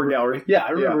something. Robert Gallery. Yeah, I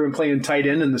remember him playing tight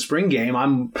end in the spring game.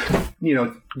 I'm,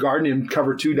 guarding him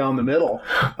cover 2 down the middle,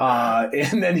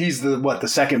 and then he's the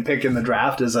second pick in the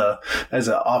draft as a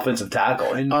offensive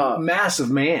tackle and massive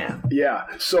man. Yeah.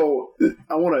 So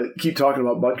I want to keep talking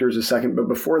about Butgers a second, but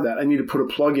before that, I need to put a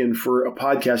plug in for a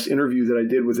podcast interview that I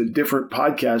did with a different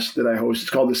podcast that I host. It's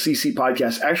called the CC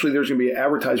Podcast. Actually, there's going to be an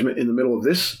advertisement in the middle of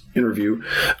this interview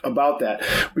about that.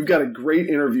 We've got a great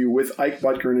interview with Ike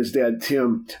Butker and his dad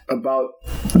Tim about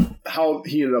how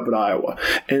he ended up at Iowa.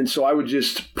 And so I would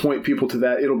just point people to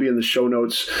that. It'll be in the show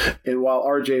notes. And while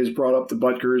RJ has brought up the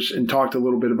Butgers and talked a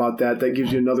little bit about that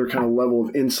gives you another kind of level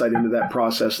of insight into that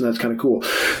process, and that's kind of cool.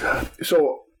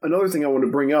 So another thing I want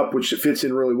to bring up, which fits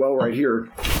in really well right here,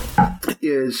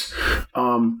 is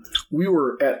we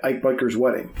were at Ike Butker's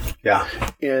wedding. Yeah.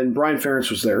 And Brian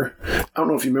Ferentz was there. I don't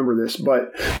know if you remember this,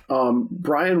 but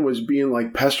Brian was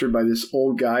being pestered by this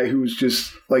old guy who was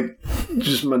just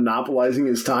monopolizing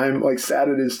his time, sat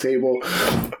at his table.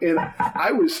 And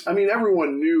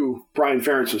everyone knew Brian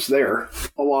Ferentz was there,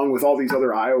 along with all these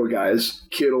other Iowa guys,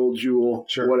 Kittle, Jewell,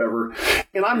 whatever.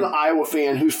 And I'm the Iowa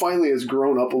fan who finally has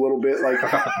grown up a little bit.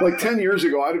 Like 10 years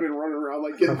ago, I'd have been running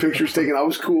around getting pictures taken. I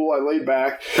was cool. I laid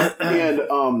back. And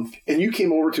you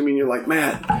came over to me and you're like,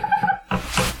 Matt,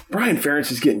 Brian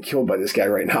Ferentz is getting killed by this guy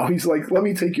right now. He's like, let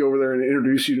me take you over there and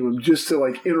introduce you to him just to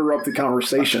interrupt the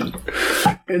conversation.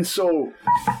 And so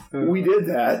we did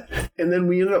that. And then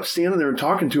we ended up standing there and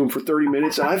talking to him for 30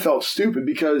 minutes. And I felt stupid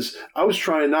because I was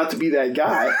trying not to be that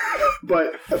guy.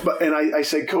 But I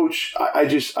said, Coach, I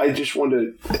just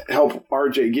wanted to help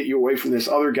RJ get you away from this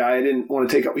other guy. I didn't want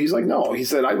to take up. He's like, no. He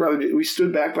said, we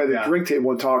stood back by the drink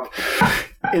table and talked.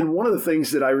 And one of the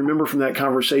things that I remember from that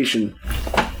conversation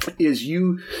is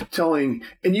you telling,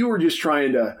 and you were just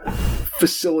trying to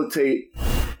facilitate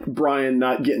Brian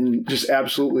not getting just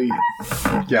absolutely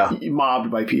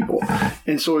mobbed by people.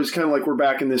 And so it's kind of like we're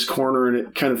back in this corner, and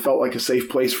it kind of felt like a safe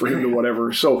place for him to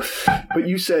whatever. So, but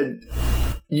you said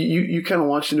you kind of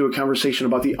launched into a conversation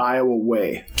about the Iowa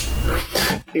way.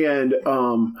 And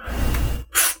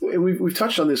we've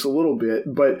touched on this a little bit,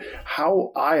 but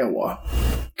how Iowa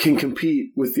can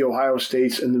compete with the Ohio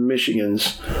States and the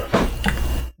Michigans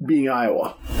being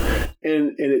Iowa.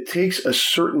 And it takes a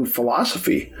certain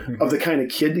philosophy of the kind of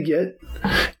kid to get.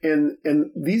 And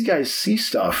these guys see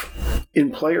stuff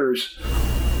in players,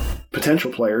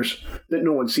 potential players, that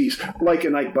no one sees. Like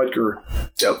an Ike Butker.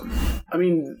 Yep. I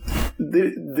mean,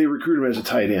 they recruited him as a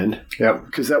tight end. Yep.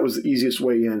 Because that was the easiest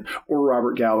way in. Or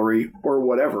Robert Gallery or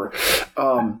whatever.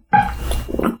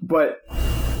 But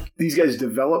these guys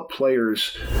develop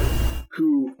players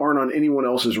who aren't on anyone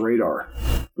else's radar.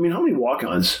 I mean, how many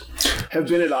walk-ons have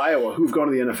been at Iowa who've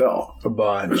gone to the NFL? A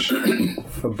bunch.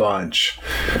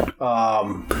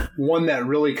 One that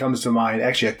really comes to mind,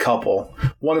 actually a couple.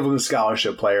 One of them is a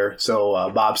scholarship player, so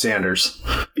Bob Sanders.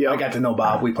 Yeah. I got to know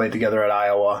Bob. We played together at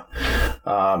Iowa.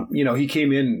 He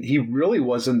came in, he really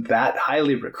wasn't that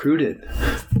highly recruited,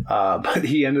 but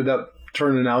he ended up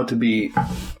turning out to be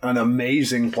an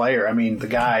amazing player. I mean, the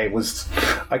guy was,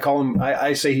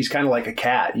 I say he's kind of like a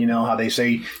cat. You know how they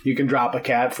say you can drop a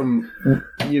cat from,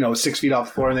 6 feet off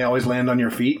the floor and they always land on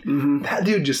your feet? Mm-hmm. That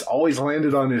dude just always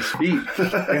landed on his feet.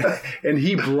 and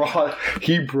he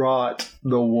brought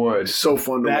the wood. So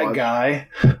fun to watch. That guy.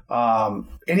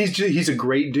 And he's a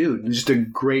great dude. He's just a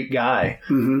great guy.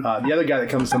 Mm-hmm. The other guy that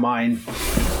comes to mind,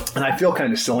 and I feel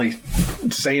kind of silly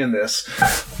saying this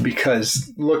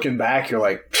because looking back, you're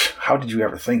like, how did you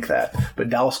ever think that? But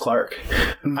Dallas Clark,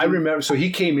 mm-hmm. I remember. So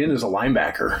he came in as a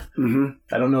linebacker. Mm-hmm.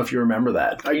 I don't know if you remember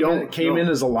that. Came in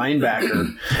as a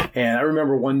linebacker, and I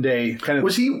remember one day,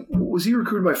 was he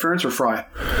recruited by Ferentz or Fry?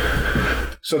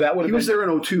 So that would have was there in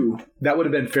 2002. That would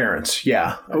have been Ferentz,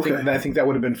 yeah. I think that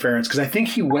would have been Ferentz because I think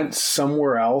he went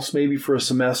somewhere else, maybe for a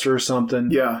semester or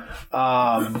something. Yeah.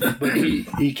 But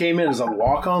he came in as a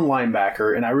walk-on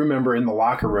linebacker, and I remember in the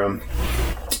locker room,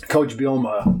 Coach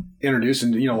Bielma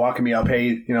introducing, walking me up,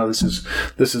 hey, this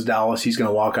is Dallas. He's going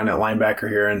to walk on that linebacker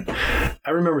here. And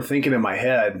I remember thinking in my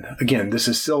head, again, this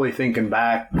is silly thinking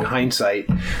back in hindsight,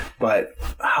 but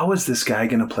how is this guy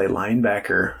going to play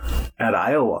linebacker at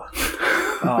Iowa?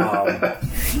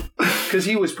 Because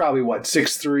he was probably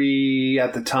 6'3"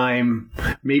 at the time,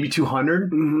 maybe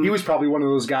 200. Mm-hmm. He was probably one of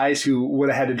those guys who would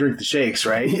have had to drink the shakes,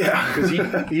 right? Yeah, because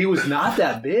he was not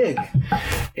that big,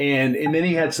 and then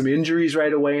he had some injuries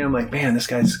right away. And I'm like, man, this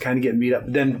guy's kind of getting beat up.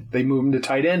 But then they move him to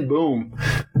tight end. Boom,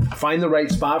 find the right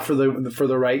spot for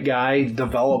the right guy,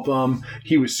 develop him.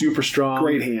 He was super strong,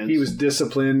 great hands. He was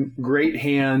disciplined, great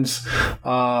hands.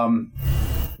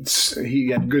 He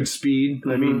had good speed. Mm-hmm.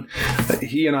 I mean,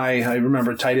 he and I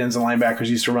remember tight ends and linebackers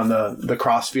used to run the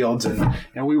cross fields, and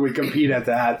we would compete at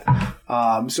that.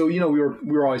 So we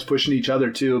were always pushing each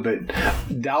other too.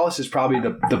 But Dallas is probably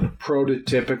the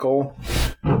prototypical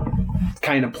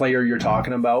kind of player you're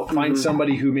talking about. Mm-hmm. Find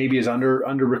somebody who maybe is under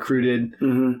recruited,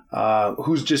 mm-hmm.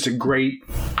 Who's just a great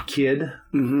kid,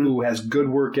 mm-hmm. who has good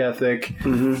work ethic,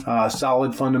 mm-hmm.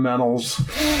 Solid fundamentals,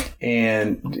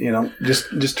 and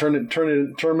just turn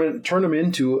them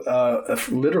into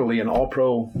literally an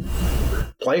all-pro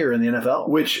player in the NFL.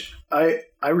 Which I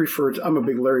refer to. I'm a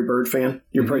big Larry Bird fan.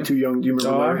 You're probably too young. Do you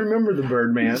remember? I remember the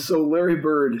Bird man. So Larry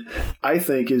Bird, I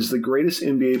think, is the greatest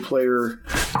NBA player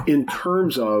in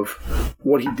terms of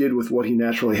what he did with what he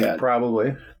naturally had.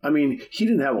 Probably. I mean, he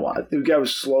didn't have a lot. The guy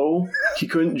was slow. He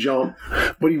couldn't jump,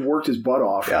 but he worked his butt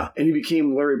off. Yeah. And he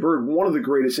became Larry Bird, one of the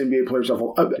greatest NBA players of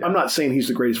all time. I'm not saying he's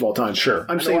the greatest of all time. Sure.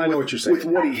 I'm saying I know what you're saying. With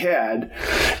what he had,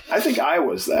 I think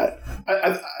Iowa's that.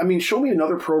 I mean, show me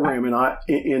another program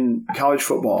in college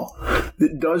football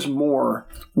that does more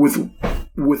with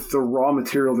the raw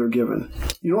material they're given.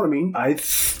 You know what I mean? I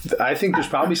think there's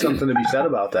probably something to be said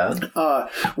about that.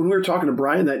 When we were talking to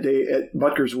Brian that day at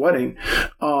Butker's wedding,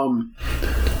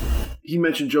 he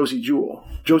mentioned Josie Jewell.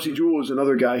 Josie Jewell was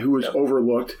another guy who was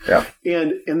overlooked. Yeah.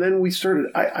 And then we started,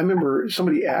 I remember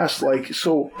somebody asked,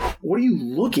 so what are you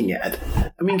looking at?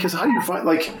 I mean, because how do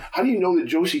you know that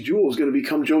Josie Jewell is going to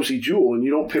become Josie Jewell and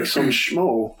you don't pick some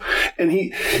schmo? And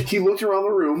he looked around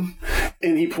the room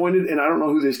and he pointed, and I don't know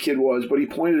who this kid was, but he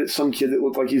pointed at some kid that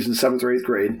looked like he was in 7th or 8th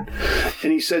grade.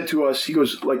 And he said to us, he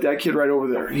goes, like that kid right over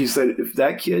there. He said, if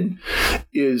that kid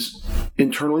is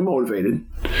internally motivated,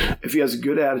 if he has a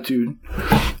good attitude,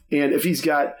 and if he's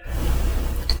got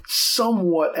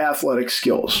somewhat athletic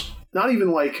skills, not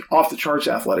even like off the charts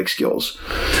athletic skills,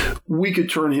 we could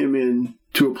turn him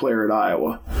into a player at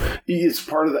Iowa. It's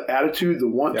part of the attitude, the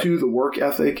want to, the work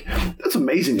ethic. That's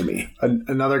amazing to me.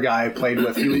 Another guy I played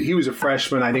with, he was a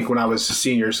freshman, I think, when I was a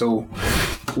senior, so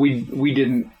we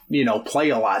didn't, play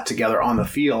a lot together on the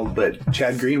field, but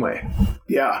Chad Greenway.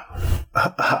 Yeah.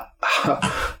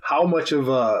 How much of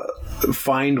a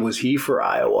find was he for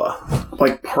Iowa?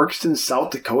 Like Parkston,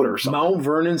 South Dakota or something. Mount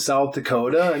Vernon, South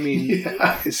Dakota. I mean,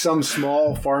 it's some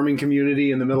small farming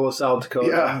community in the middle of South Dakota.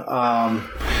 Yeah.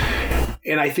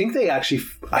 And I think they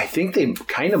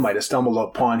kind of might have stumbled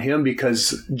upon him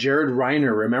because Jared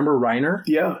Reiner, remember Reiner?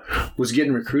 Yeah. Was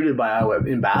getting recruited by Iowa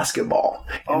in basketball.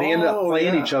 And they ended up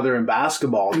playing each other in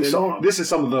basketball. This is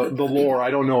some of the lore.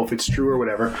 I don't know if it's true or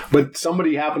whatever. But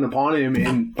somebody happened upon him,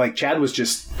 and like Chad was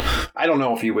just, I don't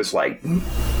know if he was like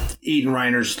eating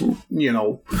Reiner's,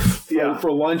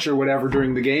 for lunch or whatever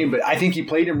during the game. But I think he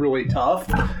played him really tough.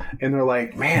 And they're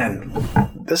like, man,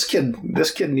 this kid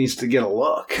needs to get a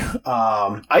look.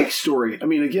 Ike's story. I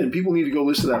mean, again, people need to go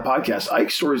listen to that podcast.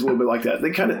 Ike's story is a little bit like that.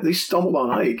 They stumbled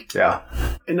on Ike. Yeah.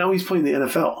 And now he's playing the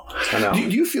NFL. I know. Do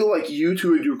you feel like you,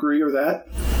 to a degree, are that?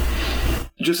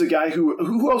 Just a guy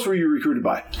who else were you recruited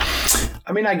by?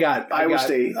 I mean, I got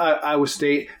State. Iowa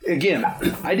State. Again,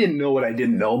 I didn't know what I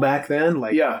didn't know back then.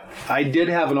 Like, I did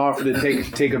have an offer to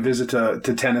take a visit to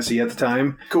Tennessee at the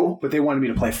time. Cool. But they wanted me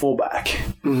to play fullback.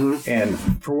 Mm-hmm.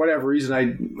 And for whatever reason,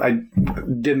 I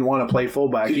didn't want to play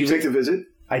fullback. Did you take the visit?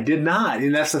 I did not.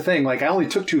 And that's the thing. Like, I only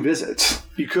took 2 visits.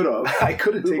 You could have. I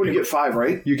could have taken. You get 5,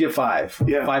 right? You get 5.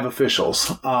 Yeah. 5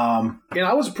 officials. And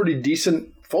I was a pretty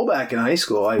decent fullback in high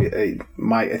school. I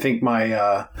think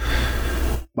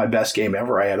my best game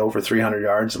ever, I had over 300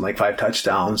 yards and like 5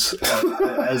 touchdowns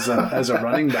as a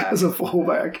running back. As a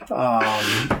fullback.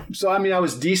 So, I mean, I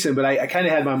was decent, but I kind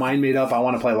of had my mind made up. I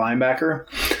want to play linebacker.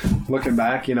 Looking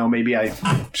back, maybe I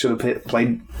should have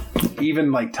played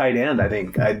even like tight end. I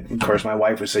think, of course, my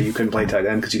wife would say you couldn't play tight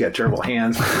end because you got terrible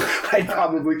hands. I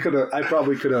probably could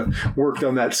have worked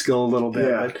on that skill a little bit.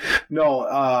 Yeah. But no,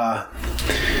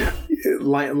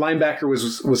 linebacker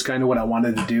was kind of what I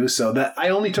wanted to do. So that I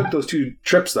only took those 2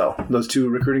 trips, though, those 2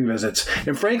 recruiting visits.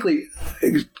 And frankly,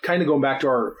 kind of going back to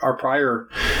our prior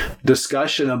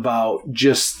discussion about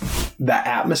just the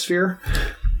atmosphere,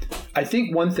 I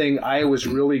think one thing I was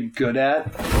really good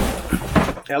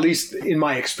at least in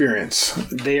my experience,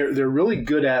 they're really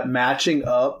good at matching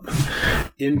up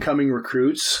incoming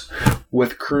recruits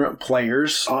with current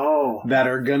players that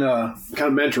are gonna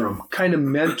kind of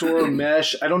mentor,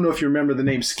 mesh. I don't know if you remember the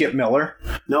name Skip Miller.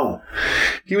 No.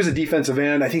 He was a defensive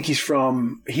end. I think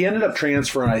he ended up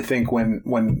transferring, I think, when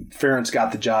Ferentz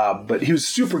got the job, but he was a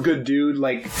super good dude.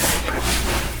 Like,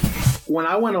 when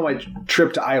I went on my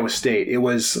trip to Iowa State,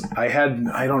 I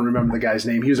don't remember the guy's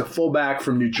name. He was a fullback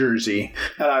from New Jersey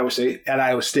at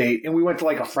Iowa State, and we went to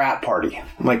like a frat party.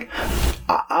 I'm like,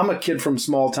 I'm a kid from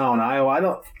small town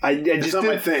Iowa. It's not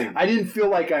my thing. I didn't feel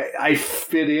like I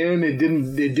fit in. It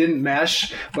didn't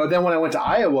mesh. But then when I went to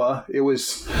Iowa, it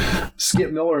was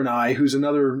Skip Miller and I, who's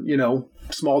another,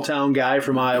 small town guy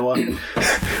from Iowa.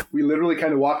 We literally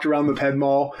kind of walked around the Ped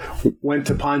Mall, went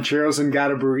to Poncheros and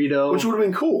got a burrito. Which would have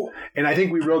been cool. And I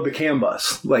think we rode the CAM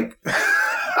bus. Like,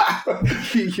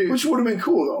 which would have been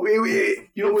cool, though. You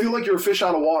don't feel like you're a fish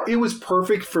out of water. It was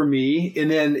perfect for me.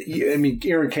 And then, I mean,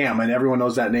 Aaron Cam, and everyone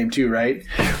knows that name too, right?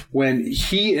 When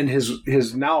he and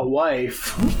his now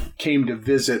wife came to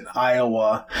visit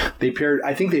Iowa,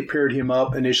 I think they paired him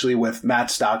up initially with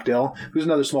Matt Stockdale, who's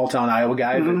another small town Iowa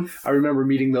guy. Mm-hmm. But I remember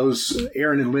meeting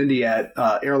Aaron and Lindy at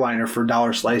Airliner for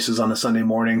dollar slices on a Sunday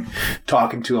morning,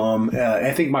 talking to them.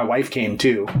 I think my wife came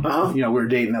too. Uh-huh. We were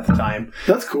dating at the time.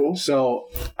 That's cool. So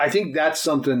I think that's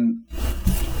something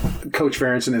Coach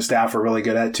Ferentz and his staff are really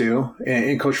good at too,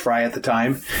 and Coach Fry at the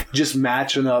time, just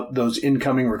matching up those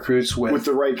incoming recruits with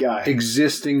the right guy,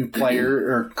 existing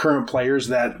player or current players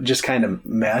that just kind of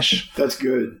mesh. That's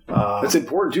good. That's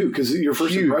important too, because your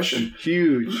first impression,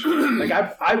 huge. Like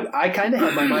I kind of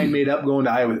had my mind made up going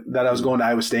to Iowa, that I was going to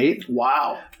Iowa State.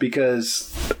 Wow,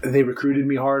 because they recruited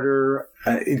me harder.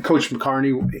 And Coach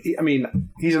McCarney, I mean,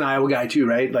 he's an Iowa guy too,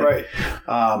 right? Like,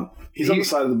 right. He's on the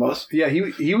side of the bus. Yeah,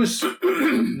 he was.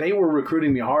 They were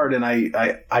recruiting me hard, and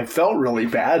I felt really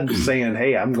bad saying,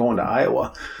 "Hey, I'm going to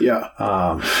Iowa." Yeah.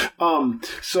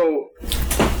 So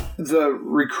the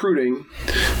recruiting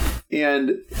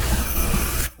and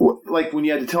like when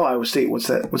you had to tell Iowa State, what's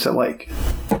that like?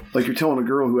 Like you're telling a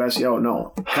girl who asks you out,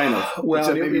 no, kind of.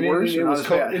 Well, maybe worse.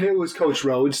 And it was Coach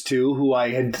Rhodes too, who I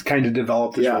had kind of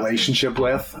developed this relationship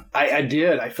with. I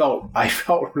did. I felt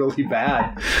really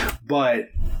bad, but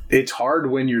it's hard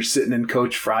when you're sitting in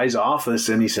Coach Fry's office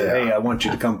and he said, "Hey, I want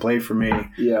you to come play for me."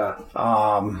 Yeah.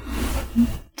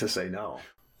 To say no.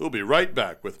 We'll be right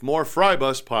back with more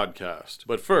Frybus Podcast.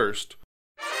 But first,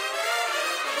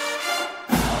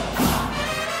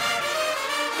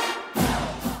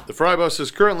 the Frybus is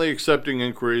currently accepting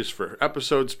inquiries for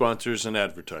episode sponsors and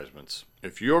advertisements.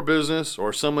 If your business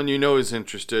or someone you know is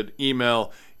interested,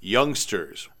 email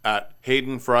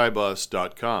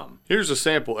youngsters@haydenfrybus.com. Here's a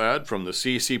sample ad from the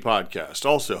CC Podcast,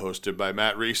 also hosted by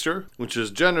Matt Reister, which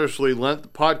has generously lent the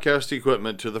podcast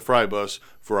equipment to the Frybus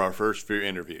for our first few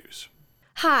interviews.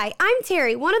 Hi, I'm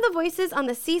Terry, one of the voices on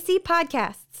the CC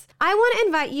Podcasts. I want to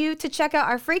invite you to check out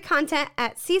our free content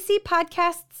at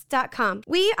ccpodcasts.com.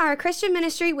 We are a Christian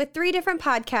ministry with 3 different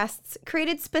podcasts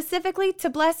created specifically to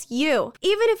bless you.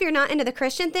 Even if you're not into the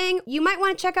Christian thing, you might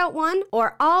want to check out one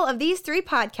or all of these 3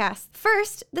 podcasts.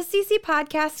 First, the CC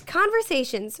Podcast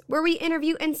Conversations, where we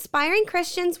interview inspiring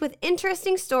Christians with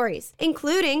interesting stories,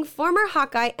 including former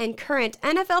Hawkeye and current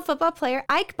NFL football player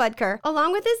Ike Budker,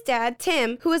 along with his dad,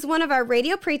 Tim, who is one of our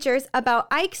radio preachers about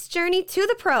Ike's journey to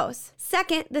the pros.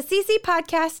 Second, the CC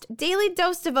Podcast Daily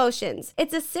Dose Devotions.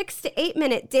 It's a 6 to 8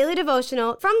 minute daily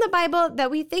devotional from the Bible that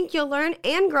we think you'll learn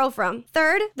and grow from.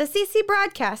 Third, the CC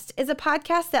Broadcast is a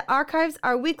podcast that archives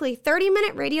our weekly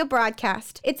 30-minute radio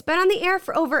broadcast. It's been on the air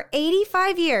for over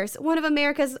 85 years, one of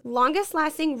America's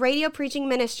longest-lasting radio preaching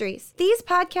ministries. These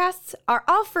podcasts are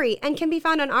all free and can be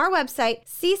found on our website,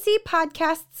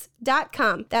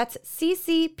 ccpodcasts.com. That's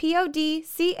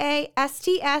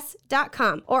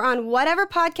ccpodcasts.com, or on whatever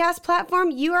podcast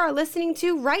platform you are listening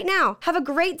to right now. Have a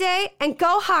great day and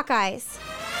go Hawkeyes!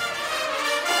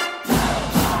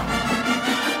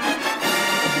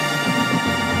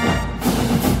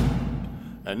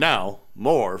 And now,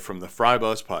 more from the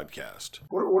Frybus Podcast.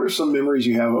 What are some memories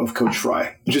you have of Coach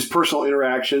Fry? Just personal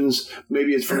interactions.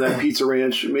 Maybe it's from that pizza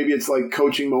ranch. Maybe it's like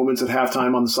coaching moments at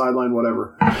halftime on the sideline,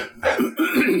 whatever.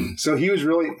 So he was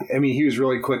really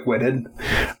quick-witted.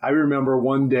 I remember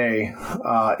one day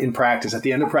in practice, at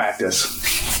the end of practice,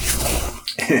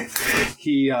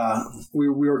 we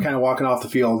were kind of walking off the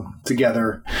field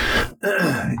together,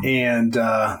 and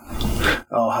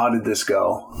how did this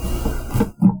go?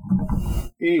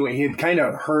 Anyway, he had kind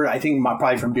of heard, I think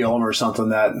probably from Bielema or something,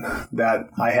 that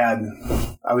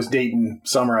I was dating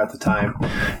Summer at the time,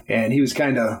 and he was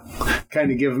kind of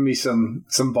giving me some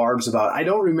barbs about it. I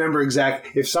don't remember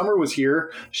if Summer was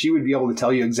here, she would be able to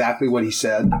tell you exactly what he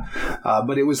said,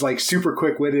 but it was like super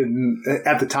quick-witted, and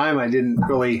at the time I didn't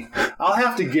really. I'll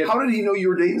have to get. How did he know you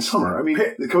were dating Summer? I mean,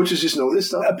 the coaches just know this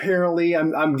stuff. Apparently,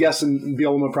 I'm guessing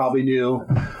Bielema probably knew.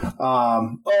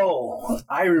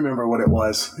 I remember what it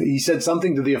was. He said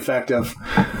something to the effect of,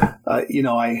 I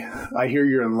hear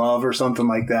you're in love or something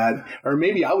like that. Or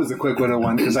maybe I was the quick-witted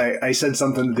one because I said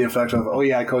something to the effect of, oh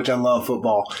yeah, coach, I love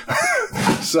football.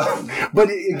 So, but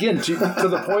again, to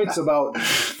the points about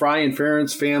Fry and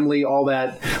Ferentz, family, all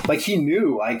that, like he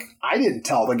knew, like I didn't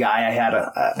tell the guy I had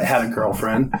a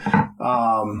girlfriend.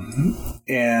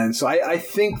 And so I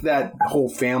think that whole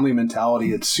family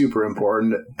mentality, it's super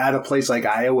important at a place like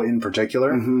Iowa in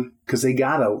particular, because they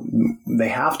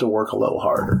have to work a little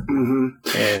harder. Mm-hmm.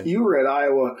 And you were at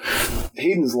Iowa,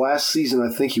 Hayden's last season,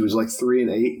 I think he was like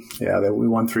 3-8. Yeah, we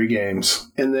won 3 games.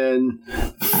 And then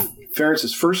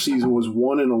Ferentz's first season was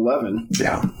 1-11.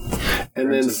 Yeah.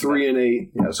 And then 3-8.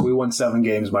 Yeah, so we won 7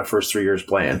 games my first 3 years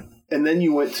playing. And then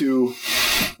you went to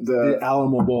the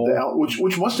Alamo Bowl,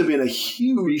 which must have been a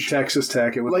huge Texas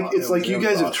Tech. It was like it's like you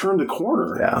guys have turned a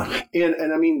corner. Yeah,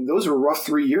 and I mean those are rough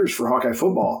 3 years for Hawkeye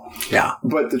football. Yeah,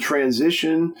 but the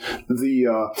transition,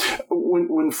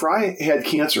 when Fry had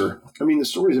cancer, I mean the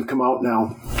stories have come out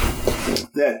now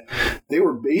that they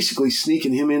were basically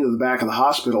sneaking him into the back of the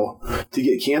hospital to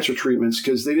get cancer treatments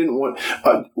because they didn't want.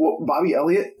 Bobby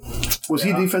Elliott, was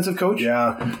he defensive coach?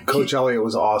 Yeah, Coach Elliott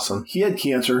was awesome. He had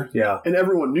cancer. Yeah, and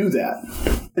everyone knew that.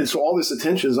 And so all this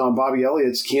attention is on Bobby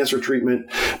Elliott's cancer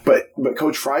treatment, but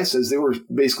Coach Fry says they were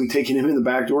basically taking him in the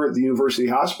back door at the university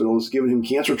hospitals, giving him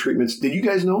cancer treatments. Did you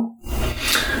guys know?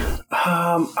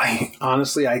 I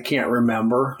honestly can't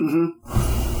remember. Mm-hmm.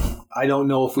 I don't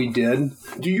know if we did.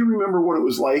 Do you remember what it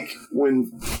was like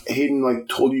when Hayden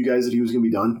told you guys that he was going to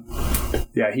be done?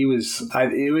 Yeah, he was.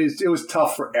 It was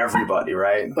tough for everybody,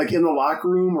 right? Like in the locker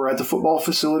room or at the football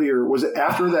facility, or was it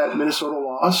after that Minnesota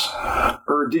loss,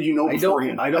 or did you know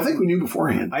beforehand? I think we knew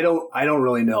beforehand. I don't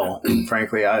really know,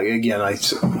 frankly. I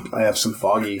have some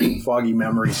foggy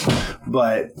memories,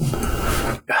 but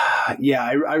yeah,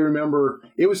 I remember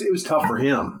it was tough for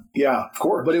him. Yeah, of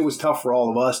course. But it was tough for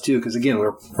all of us too, because again,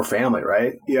 we're family,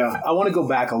 right? Yeah. I want to go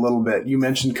back a little bit. You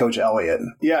mentioned Coach Elliott.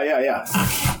 Yeah.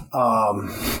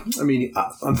 I mean,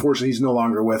 unfortunately, he's no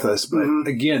longer with us. But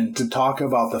again, to talk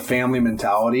about the family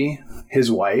mentality, his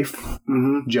wife,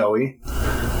 Joey,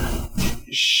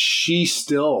 she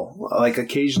still, like,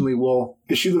 occasionally will.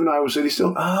 Does she live in Iowa City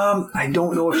still? I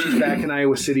don't know if she's back in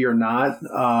Iowa City or not.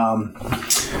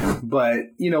 But,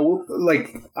 you know,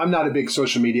 like, I'm not a big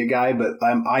social media guy, but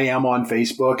I am on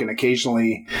Facebook, and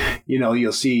occasionally, you know,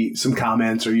 you'll see some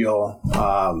comments, or you'll,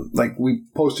 like, we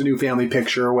post a new family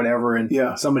picture or whatever, and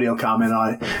somebody will comment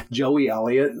on it. Joey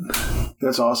Elliott.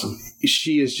 That's awesome.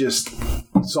 She is just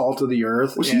salt of the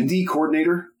earth. Was he D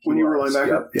coordinator when you were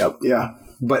linebacker? Yep. Yeah.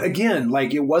 But again,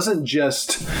 like, it wasn't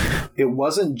just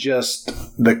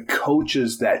the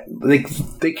coaches that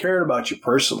they cared about you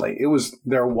personally. It was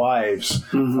their wives,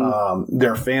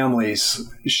 their families.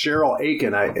 Cheryl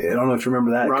Aiken, I don't know if you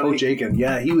remember that. Ronnie. Coach Aiken.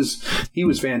 Yeah, he was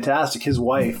fantastic. His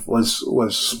wife was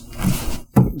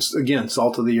again,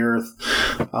 salt of the earth.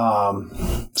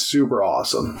 Super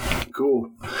awesome.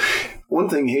 Cool. One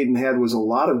thing Hayden had was a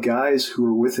lot of guys who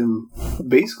were with him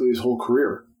basically his whole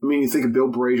career. I mean, you think of Bill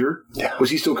Brazier. Yeah. Was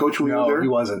he still coaching when you were there? No,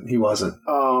 he wasn't.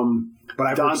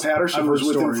 But Don Patterson was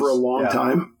with him for a long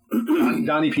time.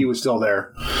 Donnie P was still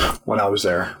there when I was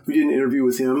there. We did an interview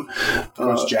with him.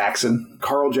 Coach Jackson.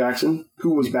 Carl Jackson,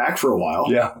 who was back for a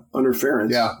while. Yeah. Under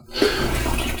Ferentz. Yeah.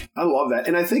 I love that.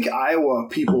 And I think Iowa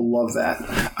people love that.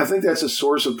 I think that's a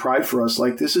source of pride for us.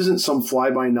 Like, this isn't some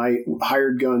fly-by-night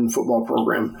hired gun football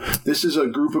program. This is a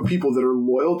group of people that are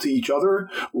loyal to each other,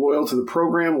 loyal to the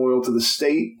program, loyal to the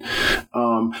state.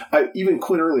 Even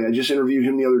Quinn Early, I just interviewed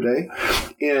him the other day,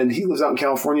 and he lives out in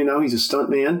California now. He's a stunt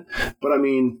man. But, I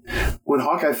mean, when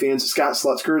Hawkeye fans, Scott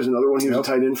Slutzker is another one. He was a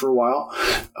tight end for a while.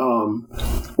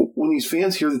 When these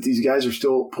fans hear that these guys are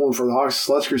still pulling for the Hawks,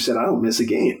 Slutzker said, I don't miss a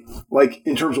game. Like,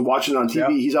 in terms of watching it on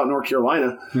TV, he's out in North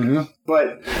Carolina. Mm-hmm.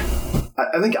 But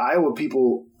I think Iowa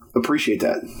people appreciate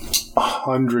that.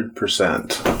 100%.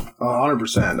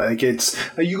 100%. Like, it's,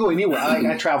 you go anywhere.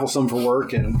 I travel some for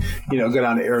work, and, you know, go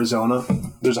down to Arizona.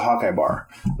 There's a Hawkeye bar.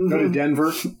 Mm-hmm. Go to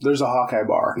Denver. There's a Hawkeye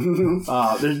bar.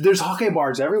 Mm-hmm. There's Hawkeye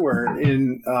bars everywhere.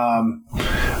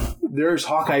 There's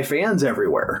Hawkeye fans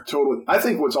everywhere. Totally. I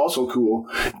think what's also cool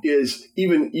is,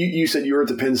 even you said you were at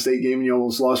the Penn State game and you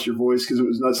almost lost your voice because it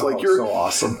was nuts. Like, you're so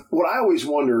awesome. What I always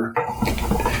wonder,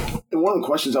 and one of the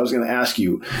questions I was going to ask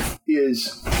you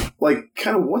is, like,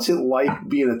 kind of what's it like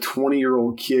being a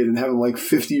 20-year-old kid and having like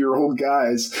 50-year-old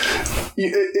guys?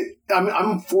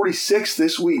 I'm 46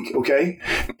 this week, okay?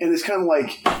 And it's kind of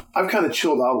like, I've kind of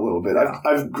chilled out a little bit.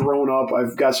 I've grown up.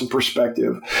 I've got some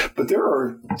perspective. But there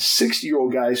are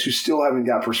 60-year-old guys who still haven't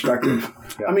got perspective.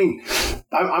 Yeah. I mean,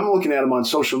 I'm looking at them on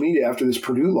social media after this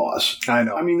Purdue loss. I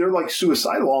know. I mean, they're like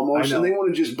suicidal almost, and they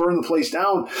want to just burn the place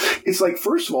down. It's like,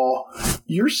 first of all,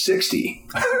 you're 60.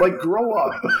 Like, grow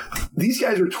up. These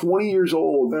guys are 20 years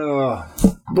old.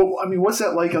 But, I mean, what's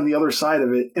that like on the other side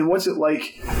of it? And what's it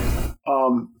like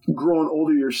growing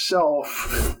older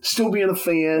yourself, still being a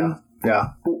fan? Yeah.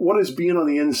 What does being on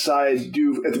the inside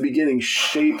do at the beginning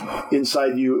shape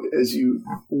inside you as you...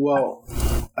 Well,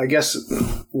 I guess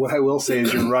what I will say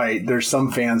is you're right. There's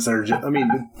some fans that are just... I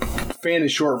mean, fan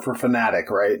is short for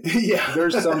fanatic, right? Yeah.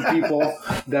 There's some people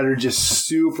that are just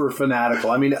super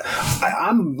fanatical. I mean,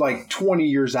 I'm like 20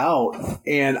 years out,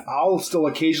 and I'll still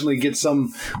occasionally get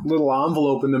some little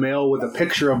envelope in the mail with a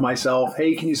picture of myself.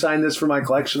 Hey, can you sign this for my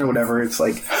collection or whatever? It's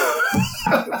like...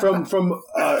 from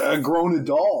a grown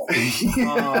adult.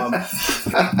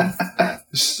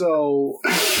 So,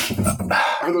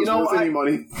 are those worth any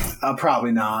money?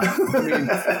 Probably not. I mean,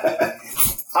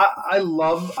 I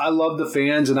love the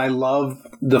fans, and I love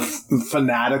the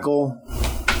fanatical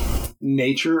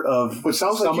nature of. It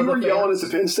sounds like you were yelling at the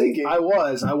Penn State game. I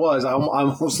was. I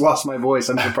almost lost my voice.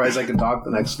 I'm surprised I could talk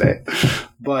the next day.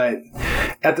 But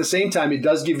at the same time, it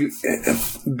does give you,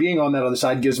 being on that other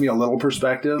side gives me a little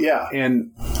perspective. Yeah.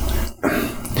 And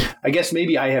I guess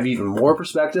maybe I have even more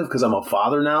perspective because I'm a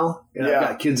father now, and I've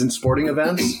got kids in sporting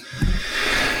events.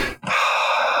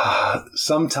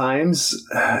 Sometimes,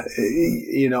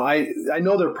 you know, I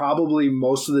know they're probably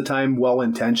most of the time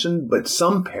well-intentioned, but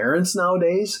some parents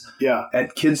nowadays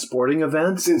at kids' sporting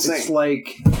events, it's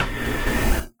like...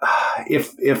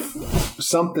 If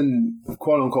something,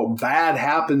 quote unquote, bad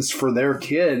happens for their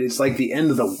kid, it's like the end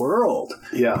of the world.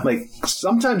 Yeah. Like,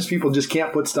 sometimes people just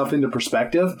can't put stuff into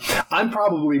perspective. I'm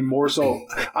probably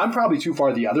too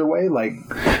far the other way. Like,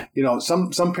 you know,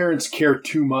 some parents care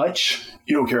too much.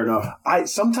 You don't care enough.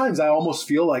 Sometimes I almost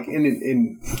feel like,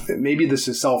 and maybe this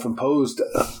is self-imposed,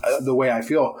 the way I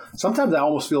feel. Sometimes I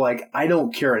almost feel like I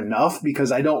don't care enough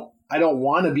because I don't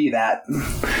want to be that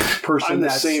person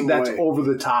that's over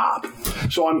the top.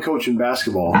 So I'm coaching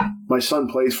basketball. My son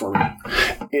plays for me.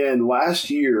 And last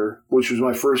year, which was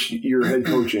my first year head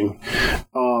coaching,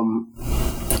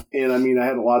 and I mean, I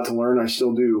had a lot to learn. I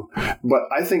still do. But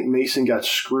I think Mason got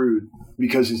screwed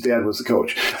because his dad was the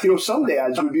coach. Some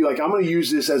dads would be like, I'm going to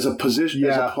use this as a position,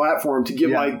 as a platform to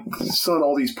give my son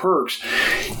all these perks.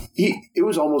 It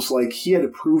was almost like he had to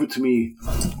prove it to me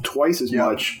twice as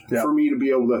much for me to be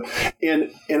able to.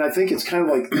 And I think it's kind of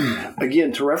like,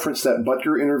 again, to reference that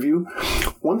Butker interview,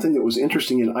 one thing that was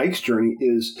interesting in Ike's journey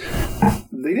is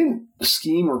they didn't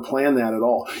scheme or plan that at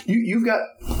all. You've got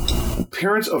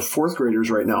parents of fourth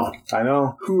graders right now. I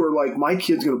know. Who are like, my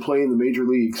kid's going to play in the major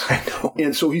leagues. I know.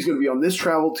 And so he's going to be on this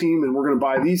travel team, and we're going to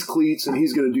buy these cleats, and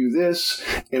he's going to do this,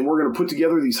 and we're going to put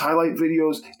together these highlight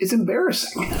videos. It's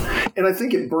embarrassing. And I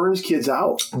think it burns kids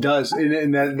out. It does.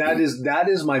 And that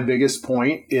is my biggest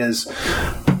point is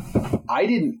I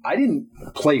didn't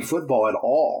play football at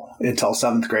all until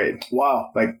 7th grade.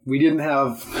 Wow. Like, we didn't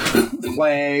have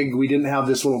flag. We didn't have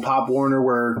this little Pop Warner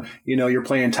where, you're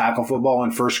playing tackle football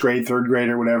in 1st grade, 3rd grade,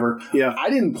 or whatever. Yeah. I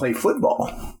didn't play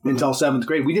football until 7th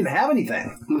grade. We didn't have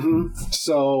anything. Mm-hmm.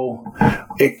 So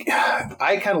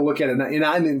I kind of look at it,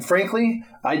 and frankly,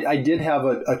 I did have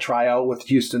a tryout with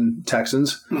Houston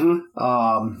Texans.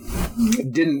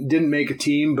 Mm-hmm. Didn't make a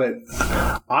team, but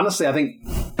honestly, I think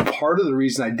part of the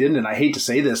reason I didn't, and I hate to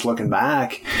say this looking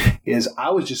back, is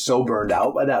I was just so burned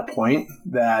out by that point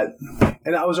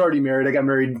and I was already married. I got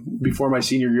married before my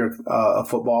senior year of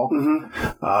football.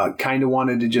 Mm-hmm. Kind of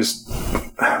wanted to just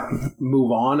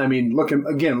move on. I mean,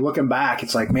 looking back,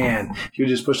 it's like, man, if you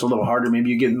just pushed a little harder,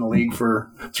 maybe you get in the league for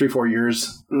 3-4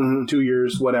 years, 2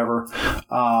 years, whatever.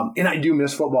 And I do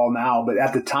miss football now, but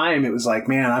at the time it was like,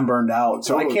 man, I'm burned out.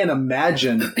 So I can't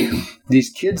imagine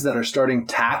these kids that are starting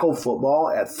tackle football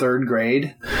at 3rd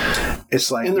grade. It's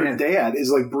like, and their dad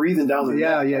is like breathing down their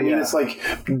neck. I mean, it's like,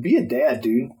 be a dad,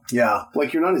 dude. Yeah.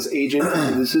 Like, you're not his agent.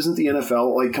 This isn't the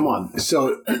NFL. Like, come on.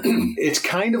 So it's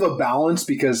kind of a balance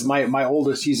because my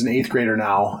oldest, he's an 8th grader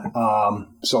now.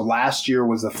 So last year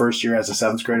was the first year as a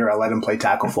 7th grader I let him play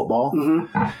tackle football.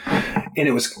 Mm-hmm. And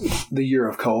it was the year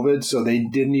of COVID, so they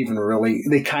didn't even really –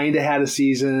 they kind of had a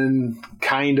season,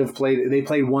 they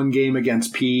played one game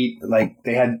against Pete. Like,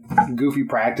 they had goofy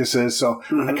practices. So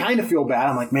I kind of feel bad.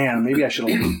 I'm like, man, maybe I should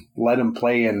have let him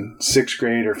play in 6th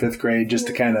grade or 5th grade just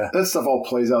to kind of – that stuff all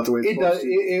plays out the way it does.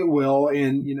 It will.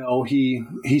 And,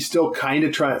 he still kind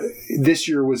of tried – this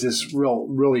year was his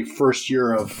really first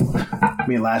year of – I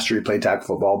mean, last year he played tackle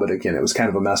football, but again, it was kind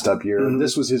of a messed up year. Mm-hmm.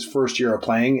 This was his first year of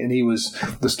playing, and he was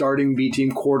the starting B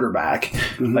team quarterback.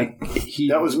 Mm-hmm. Like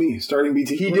that was me, starting B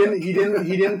team.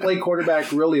 He didn't play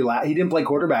quarterback really. He didn't play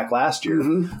quarterback last year.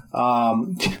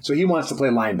 Mm-hmm. So he wants to play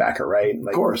linebacker, right?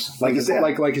 Like, of course, like his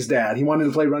dad. He wanted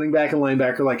to play running back and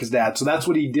linebacker like his dad. So that's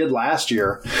what he did last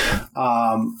year.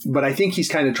 But I think he's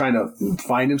kind of trying to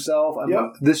find himself.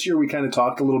 This year we kind of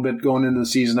talked a little bit going into the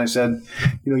season. I said,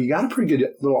 you got a pretty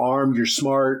good little arm. You're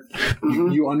smart.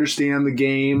 Mm-hmm. You understand the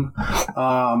game.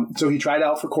 So he tried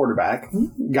out for quarterback,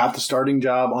 got the starting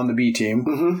job on the B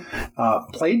team,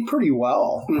 played pretty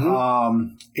well.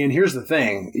 Mm-hmm. And here's the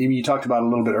thing. You talked about a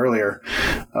little bit earlier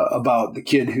about the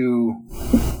kid who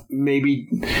maybe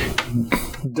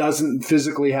doesn't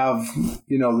physically have,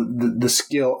 the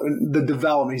skill, the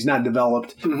development. He's not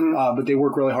developed, but they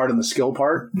work really hard on the skill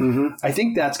part. Mm-hmm. I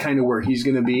think that's kind of where he's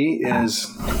going to be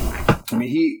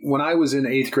when I was in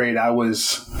 8th grade, I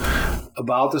was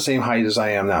about the same height as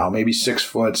I am now, maybe 6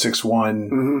 foot,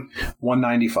 6'1",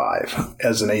 195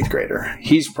 as an 8th grader.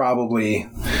 He's probably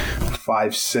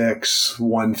 5'6",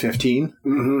 115.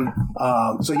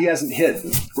 Mm-hmm. So he hasn't hit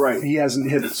He hasn't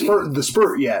hit the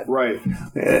spurt yet. Right.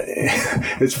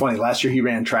 It's funny. Last year he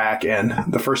ran track,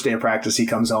 and the first day of practice he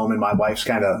comes home, and my wife's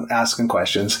kind of asking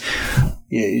questions.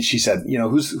 She said,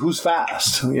 who's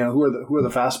fast? Who are the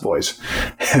fast boys?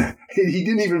 He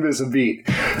didn't even miss a beat.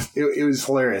 It was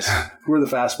hilarious. Who are the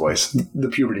fast boys? The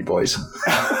puberty boys.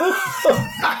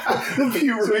 The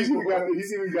puberty. So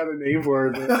he's even got a name for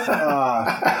it.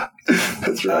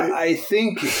 That's right. I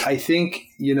think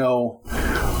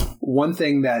one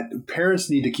thing that parents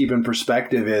need to keep in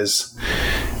perspective is,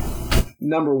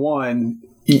 number one,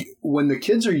 when the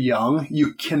kids are young,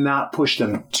 you cannot push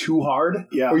them too hard,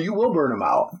 or you will burn them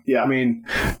out. Yeah, I mean,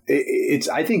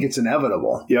 I think it's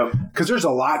inevitable. Yep. Because there's a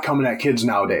lot coming at kids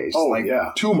nowadays.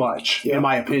 Too much, in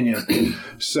my opinion.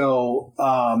 So,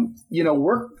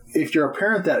 if you're a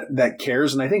parent that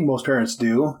cares, and I think most parents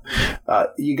do,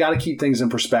 you got to keep things in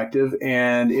perspective.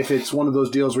 And if it's one of those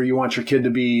deals where you want your kid to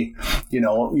be,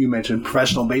 you mentioned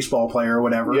professional baseball player or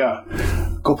whatever. Yeah.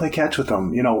 Go play catch with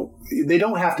them. You know, they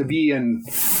don't have to be in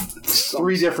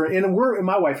 3 different. And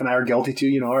my wife and I are guilty too.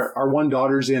 You know, our one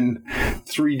daughter's in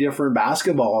 3 different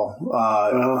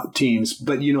basketball teams.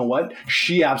 But you know what?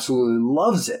 She absolutely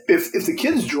loves it. If the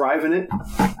kid's driving it,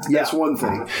 that's one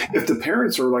thing. If the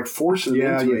parents are like forcing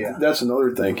them into it, that's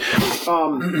another thing.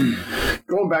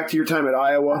 Going back to your time at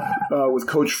Iowa with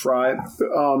Coach Fry,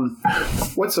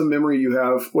 what's a memory you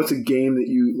have? What's a game that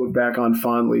you look back on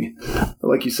fondly?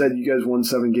 Like you said, you guys won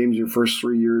 7 games your first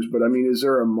 3 years, but I mean, is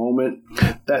there a moment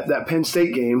that Penn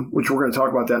State game, which we're going to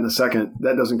talk about that in a second,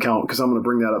 that doesn't count because I'm going to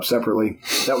bring that up separately.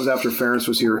 That was after Ferentz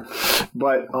was here,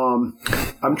 but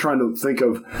I'm trying to think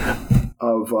of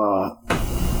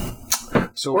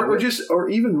or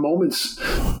even moments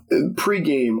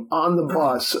pregame on the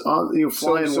bus,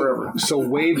 flying wherever. So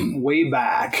way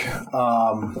back.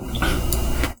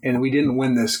 And we didn't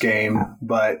win this game,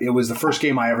 but it was the first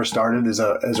game I ever started as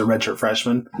a redshirt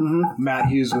freshman. Mm-hmm. Matt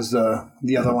Hughes was the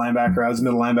other linebacker. I was the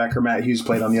middle linebacker. Matt Hughes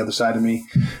played on the other side of me.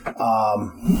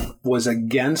 Was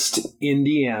against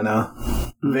Indiana.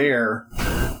 There,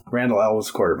 Randall L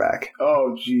was quarterback.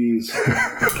 Oh, jeez.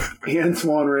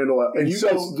 Antoine Randall L. And you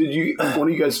guys, one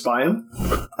of you guys spy him?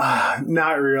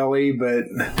 Not really, but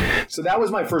so that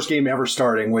was my first game ever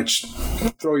starting, which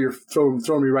throw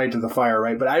me right to the fire,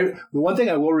 right? But the one thing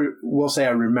I will say I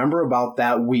remember about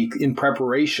that week in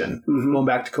preparation, going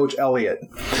back to Coach Elliott.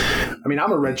 I mean,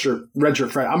 I'm a redshirt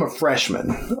freshman. I'm a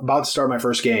freshman about to start my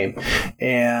first game,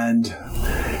 and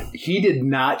he did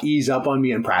not ease up on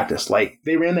me in practice. Like,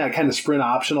 they ran that kind of sprint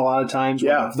option a lot of times.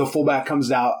 Yeah. The fullback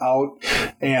comes out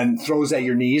and throws at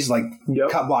your knees, like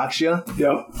cut blocks you.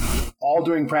 Yep. All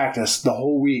during practice, the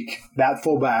whole week, that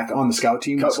fullback on the scout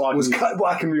team was cut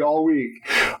blocking me all week.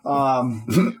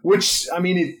 Which, I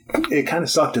mean, it kind of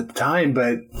sucked at the time,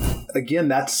 but again,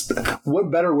 that's what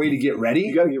better way to get ready,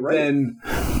 you gotta get ready, than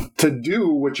to do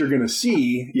what you're going to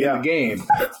see in the game.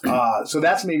 So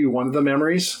that's maybe one of the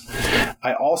memories.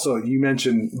 You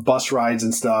mentioned bus rides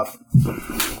and stuff.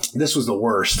 This was the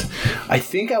worst. I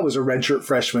think I was a redshirt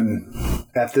freshman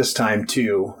at this time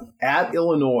too. At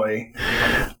Illinois,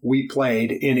 we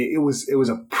played, and it was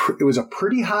a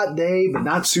pretty hot day, but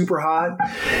not super hot.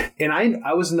 And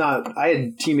I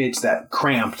had teammates that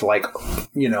cramped, like,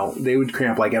 they would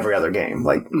cramp like every other game.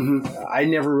 Like, I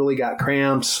never really got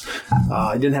cramps.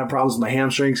 I didn't have problems with my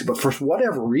hamstrings, but for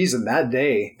whatever reason that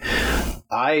day,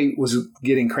 I was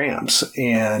getting cramps,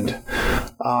 and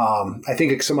I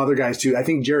think some other guys too. I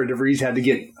think Jared DeVries had to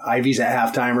get IVs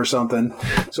at halftime or something.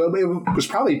 So it was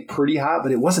probably pretty hot,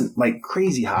 but it wasn't like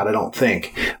crazy hot, I don't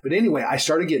think. But anyway, I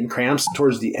started getting cramps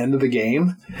towards the end of the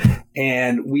game,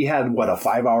 and we had, a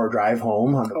 5-hour drive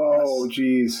home on the bus. Oh,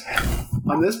 geez.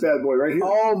 On this bad boy right here.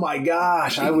 Oh, my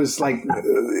gosh. I was like...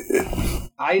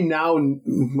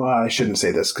 I shouldn't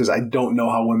say this because I don't know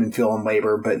how women feel in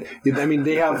labor, but I mean,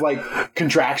 they have like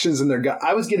contractions in their gut.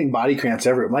 I was getting body cramps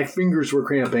everywhere. My fingers were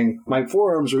cramping. My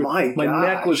forearms were, my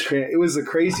neck was cramping. It was the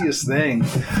craziest thing.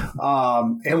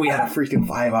 And we had a freaking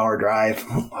 5-hour drive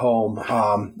home.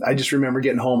 I just remember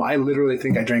getting home. I literally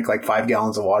think I drank like 5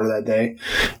 gallons of water that day.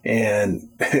 And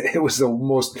it was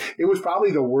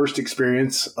probably the worst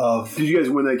experience of. Did you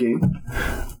guys win that game?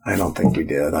 I don't think we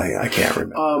did. I can't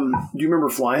remember. Do you remember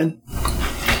flying?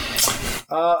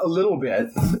 A little bit,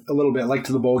 like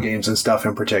to the bowl games and stuff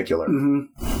in particular.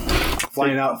 Mm-hmm.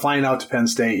 Flying out to Penn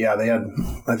State. Yeah, I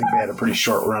think they had a pretty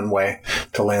short runway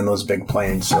to land those big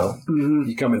planes. So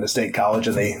you come into State College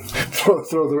and they throw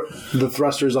the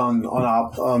thrusters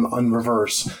on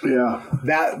reverse. Yeah.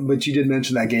 But you did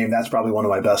mention that game. That's probably one of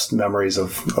my best memories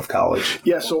of college.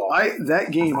 Yeah. So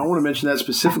that game, I want to mention that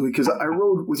specifically because I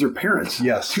rode with your parents.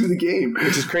 Yes. To the game,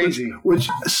 which is crazy. Which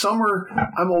Summer,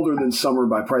 I'm older than Summer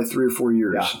by probably 3 or 4 years.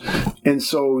 Yeah. And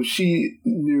so she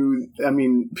knew. I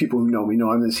mean, people who know me know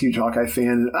I'm this huge Hawkeye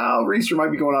fan. Reister might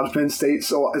be going out to Penn State.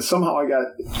 So somehow I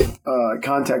got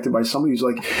contacted by somebody who's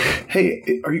like,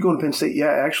 hey, are you going to Penn State? Yeah,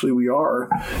 actually we are.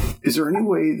 Is there any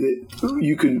way that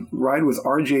you could ride with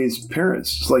RJ's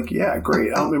parents? It's like, yeah,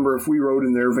 great. I don't remember if we rode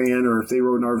in their van or if they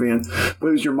rode in our van. But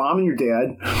it was your mom and your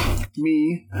dad,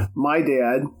 me, my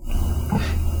dad.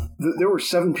 There were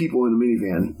 7 people in the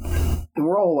minivan. And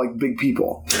we're all like big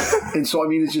people. And so, I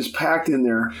mean, it's just packed in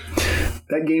there.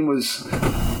 That game was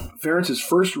Ferentz's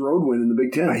first road win in the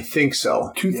Big Ten. I think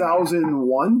so.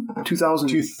 2001? 2000.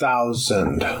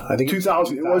 2000. I think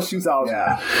 2000. It was 2000.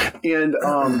 Yeah. And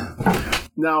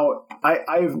now,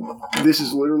 this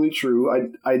is literally true.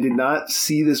 I did not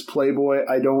see this Playboy.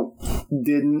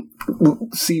 Didn't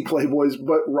see Playboys,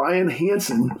 but Ryan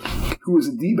Hansen, who was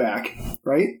a D-back,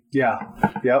 right? Yeah.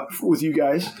 Yep. With you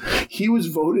guys, he was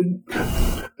voted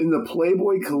in the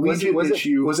Playboy Collegiate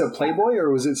issue. Was it Playboy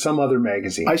or was it some other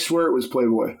magazine? I swear it was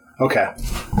Playboy. Okay.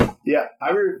 Yeah.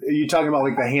 Are you talking about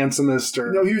like the handsomest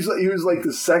or? No, he was like the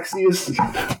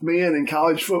sexiest man in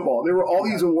college football. There were all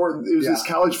these awards. It was this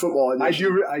college football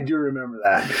edition. I do remember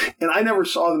that. And I never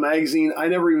saw the magazine. I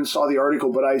never even saw the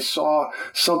article, but I saw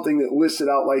something that listed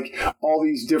out like all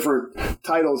these different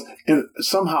titles. And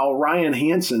somehow Ryan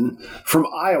Hansen from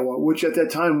Iowa, which at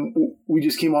that time we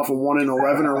just came off of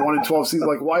 1-11 or 1-12 season.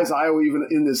 Like, why is Iowa even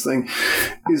in this thing?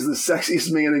 Is the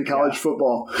sexiest man in college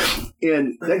football.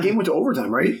 And that game went to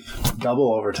overtime, right?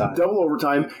 Double overtime.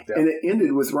 Yep. And it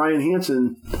ended with Ryan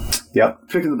Hansen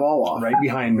picking the ball off. Right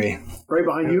behind me. Right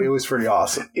behind you? It was pretty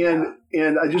awesome.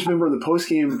 And I just remember in the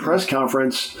post-game press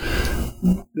conference,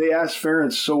 they asked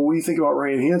Ferentz, so what do you think about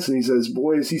Ryan Hansen? He says,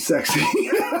 boy, is he sexy.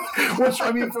 Which,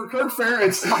 I mean, for Kirk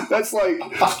Ferentz, that's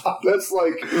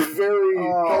like very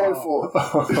colorful.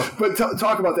 But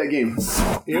talk about that game.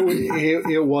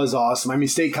 It was awesome. I mean,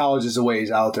 State College is a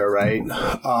ways out there, right?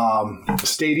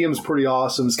 Stadium's pretty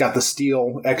awesome. It's got the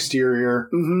steel exterior,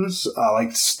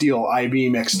 like steel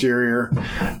I-beam exterior.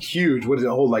 Huge. What does it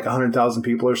hold, like 100,000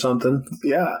 people or something?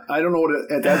 Yeah. I don't know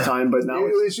what at that time, but now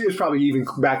it was probably even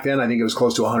back then. I think it was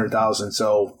close to 100,000.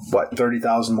 So,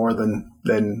 30,000 more than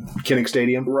Kinnick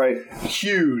Stadium? Right.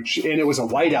 Huge. And it was a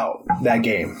whiteout, that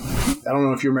game. I don't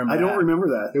know if you remember I don't remember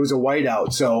that. It was a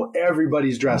whiteout. So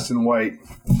everybody's dressed in white.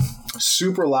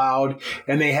 Super loud.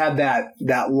 And they had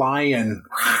that lion.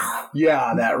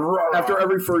 Yeah, that after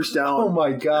every first down. Oh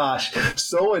my gosh.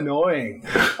 So annoying.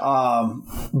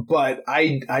 But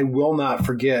I will not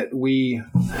forget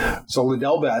so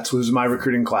Liddell Betts was my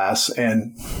recruiting class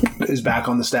and is back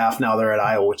on the staff now. They're at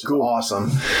Iowa, which is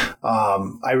awesome.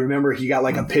 I remember he got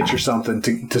like a pitch or something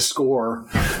to score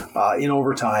in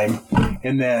overtime.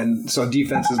 And then, so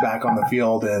defense is back on the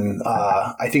field, and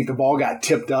I think the ball got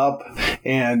tipped up,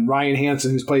 and Ryan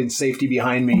Hansen, who's played safety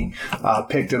behind me,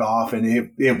 picked it off,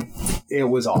 and it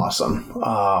was awesome.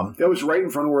 That was right in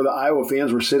front of where the Iowa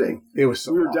fans were sitting. It was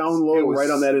so we were down low right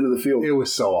on that end of the field. It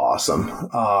was so awesome.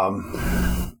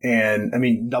 And I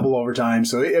mean, double overtime.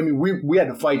 So I mean, we had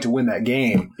to fight to win that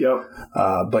game. Yep.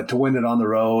 But to win it on the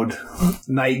road,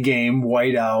 night game,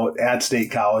 whiteout at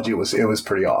State College, it was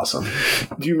pretty awesome.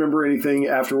 Do you remember anything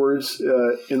afterwards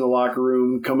in the locker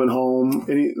room, coming home?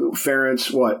 Any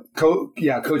Ferentz? What? Coach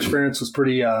Ferentz was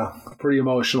pretty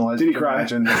emotional. Did he cry?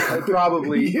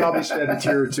 Probably shed a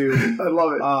tear or two. I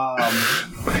love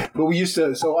it. But we used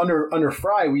to. So under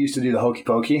Fry, we used to do the hokey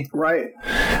pokey. Right.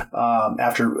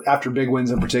 After big wins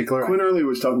in particular. Quinn Early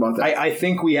was talking about that. I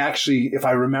think we actually, if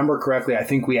I remember correctly,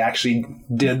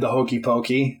 did the hokey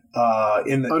pokey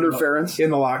under Ferentz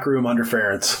in the locker room under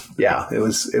Ferentz. Yeah, it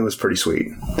was pretty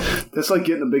sweet. That's like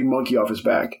getting a big monkey off his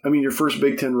back. I mean, your first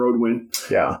Big Ten road win.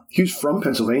 Yeah, he was from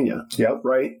Pennsylvania. Yep.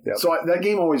 Right. Yep. So that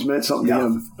game always meant something to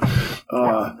him.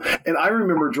 And I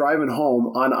remember driving home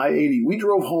on I-80. We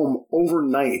drove home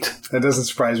overnight. That doesn't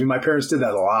surprise me. My parents did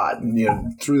that a lot,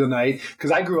 through the night.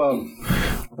 Because I grew up,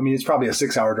 I mean, it's probably a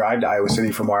 6-hour drive to Iowa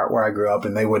City from where I grew up,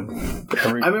 and they would.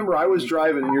 I remember I was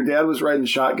driving, and your dad was riding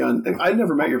shotgun. I'd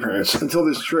never met your parents until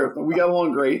this trip. We got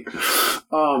along great.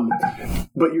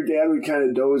 But your dad would kind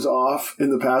of doze off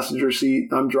in the passenger seat.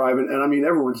 I'm driving, and I mean,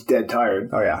 everyone's dead tired.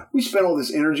 Oh, yeah. We spent all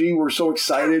this energy. We're so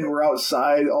excited. We're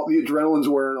outside. All the adrenaline's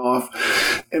wearing off.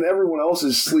 And everyone else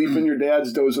is sleeping. Your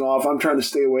dad's dozing off. I'm trying to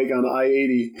stay awake on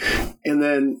I-80. And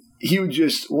then he would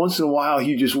just, once in a while,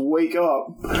 he'd just wake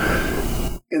up.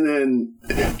 And then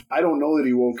I don't know that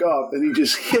he woke up, and he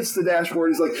just hits the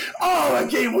dashboard. He's like, "Oh,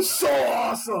 that game was so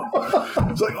awesome!"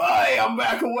 It's like, "Hey, I'm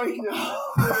back awake now."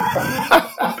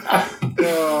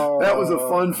 That was a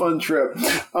fun trip.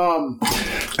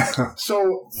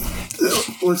 So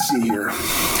let's see here.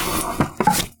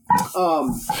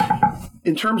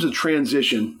 In terms of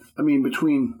transition, I mean,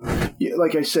 between,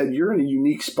 like I said, you're in a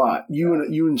unique spot. You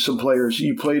and some players.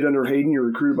 You played under Hayden. You're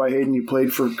recruited by Hayden. You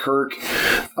played for Kirk.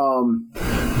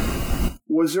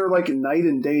 Was there like a night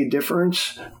and day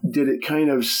difference? Did it kind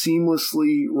of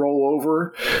seamlessly roll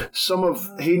over? Some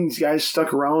of Hayden's guys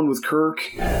stuck around with Kirk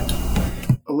a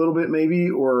little bit, maybe,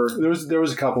 or there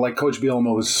was a couple. Like Coach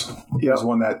Bielema was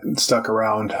one that stuck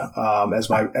around as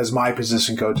my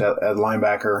position coach at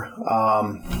linebacker.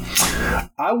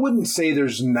 I wouldn't say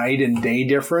there's night and day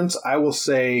difference. I will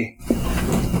say,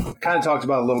 kind of talked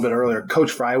about it a little bit earlier.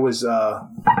 Coach Fry was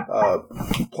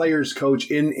players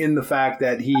coach in the fact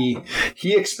that he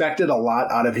expected a lot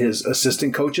out of his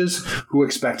assistant coaches, who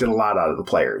expected a lot out of the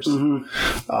players,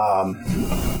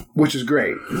 which is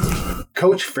great.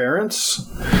 Coach Ferentz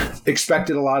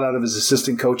expected a lot out of his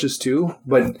assistant coaches too,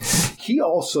 but he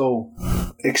also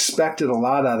expected a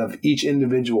lot out of each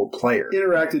individual player.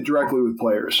 Interacted directly with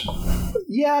players.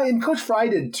 Yeah, and Coach Fry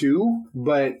did too,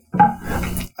 but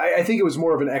I think it was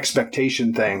more of an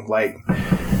expectation thing. Like,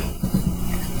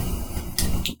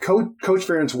 Coach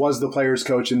Ferentz was the players'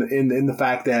 coach in the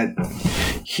fact that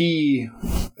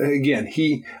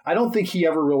I don't think he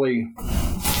ever really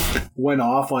went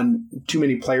off on too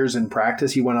many players in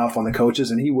practice. He went off on the coaches,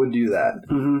 and he would do that,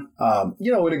 in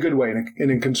a good way,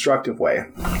 in a constructive way.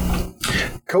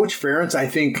 Coach Ferentz, I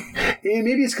think,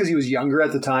 maybe it's because he was younger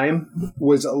at the time,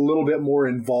 was a little bit more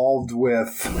involved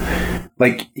with,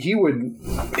 like, he would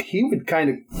kind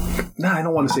of, I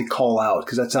don't want to say call out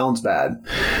because that sounds bad,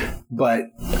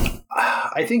 but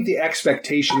I think the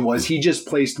expectation was he just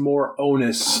placed more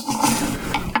onus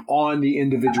on the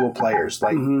individual players.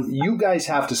 Like, you guys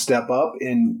have to step up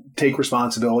and take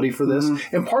responsibility for this.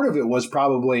 And part of it was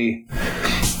probably,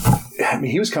 I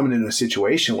mean, he was coming into a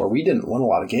situation where we didn't win a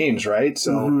lot of games, right?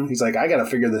 So he's like, I got to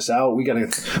figure this out. We got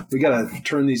to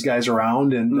turn these guys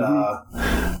around, and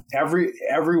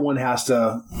everyone has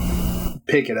to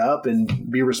pick it up and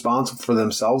be responsible for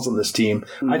themselves on this team.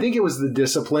 I think it was the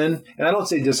discipline, and I don't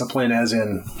say discipline as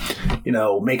in,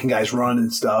 making guys run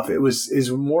and stuff. It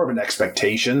was more of an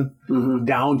expectation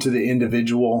down to the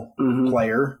individual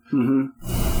player.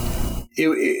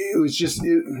 It was just,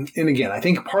 and again, I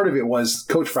think part of it was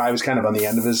Coach Fry was kind of on the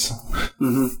end of his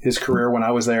career when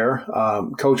I was there.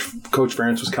 Coach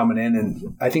Ferentz was coming in,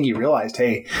 and I think he realized,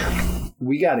 hey,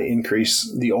 we got to increase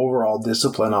the overall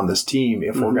discipline on this team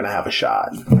if we're going to have a shot.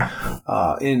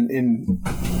 In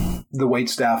the weight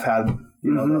staff had,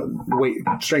 the weight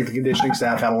strength and conditioning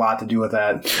staff had a lot to do with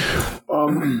that.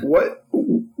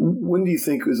 When do you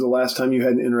think was the last time you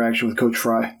had an interaction with Coach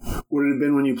Fry? Would it have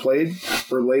been when you played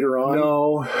or later on?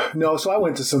 No. So I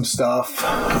went to some stuff.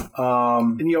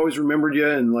 And he always remembered you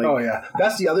and like... Oh, yeah.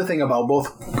 That's the other thing about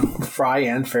both Fry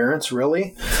and Ferentz,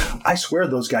 really. I swear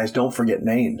those guys don't forget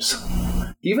names.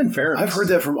 Even Ferentz. I've heard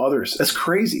that from others. That's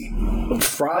crazy.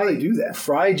 Fry, how do they do that?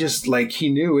 Fry just, like, he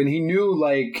knew,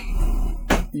 like...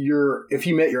 if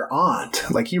he met your aunt,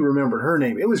 like, he remembered her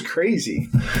name. It was crazy.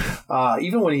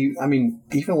 Even when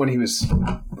he was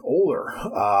older.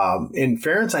 And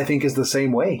Ferentz, I think, is the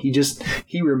same way.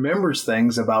 He remembers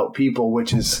things about people,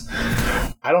 which is,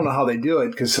 I don't know how they do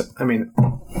it, because,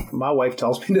 my wife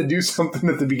tells me to do something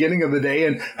at the beginning of the day,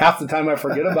 and half the time I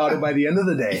forget about it by the end of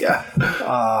the day. Yeah.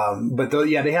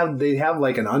 They have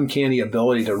like an uncanny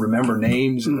ability to remember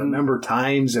names and remember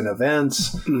times and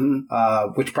events,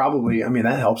 which probably,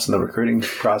 that helps in the recruiting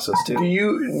process too.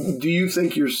 Do you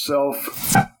think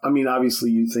yourself,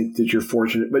 obviously you think that you're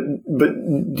fortunate, but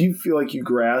do you feel like you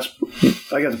grasp,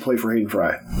 I got to play for Hayden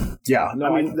Fry? Yeah.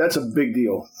 No, that's a big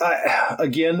deal.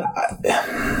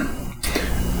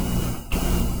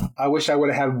 I wish I would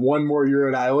have had one more year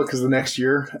at Iowa, because the next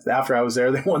year after I was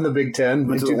there, they won the Big Ten.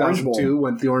 Went to the Orange Bowl.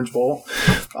 Went to the Orange Bowl.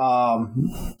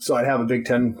 So I'd have a Big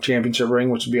Ten championship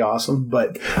ring, which would be awesome.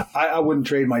 But I wouldn't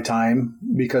trade my time,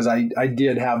 because I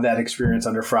did have that experience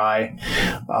under Fry.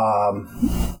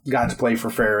 Got to play for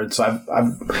Ferentz. So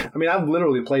I've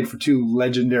literally played for two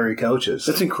legendary coaches.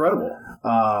 That's incredible.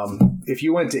 If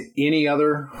you went to any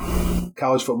other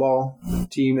college football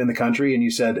team in the country and you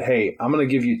said, hey, I'm going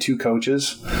to give you two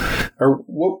coaches, or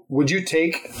what would you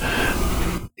take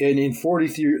in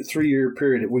 43-year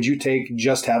period, would you take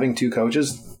just having two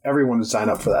coaches? Everyone would sign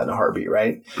up for that in a heartbeat,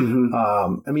 right?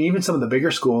 Even some of the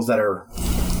bigger schools that are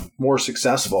more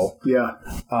successful,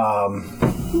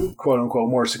 quote unquote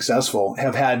more successful,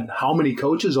 have had how many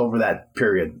coaches over that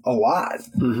period? A lot.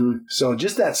 So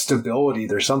just that stability,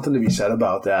 there's something to be said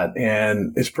about that,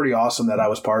 and it's pretty awesome that I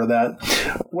was part of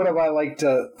that. Would have I liked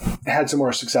to had some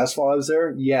more success while I was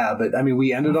there? Yeah, but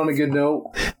we ended on a good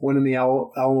note, winning the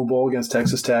Alamo Bowl against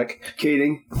Texas Tech.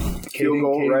 Field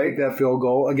goal, right? That field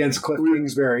goal against Cliff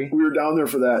Kingsbury. We were down there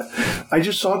for that. I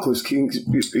just saw Cliff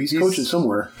Kingsbury. He's coaching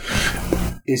somewhere.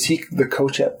 Is he the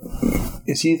coach at?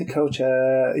 Is he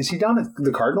down at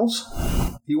the Cardinals?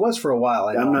 He was for a while.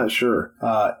 I'm not sure.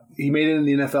 He made it in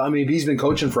the NFL. He's been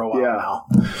coaching for a while now.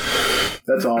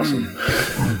 That's awesome.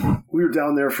 We were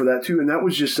down there for that too, and that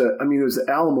was just it was the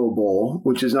Alamo Bowl,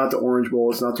 which is not the Orange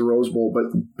Bowl, it's not the Rose Bowl,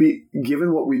 but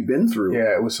given what we've been through,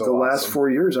 it was so the last 4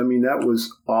 years. That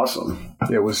was awesome.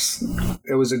 It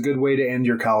was a good way to end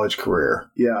your college career.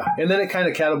 Yeah, and then it kind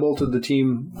of catapulted the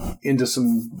team into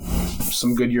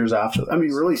some good years after that.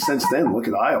 Really, since then, look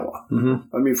at Iowa.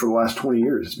 For the last 20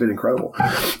 years, it's been incredible.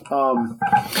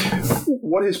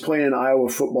 What is playing Iowa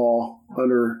football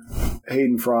under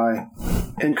Hayden Fry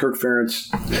and Kirk Ferentz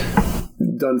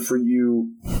done for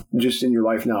you just in your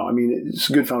life now? I mean, it's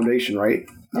a good foundation, right?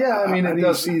 Yeah, I mean, it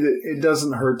does see that it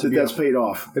doesn't hurt to be that's paid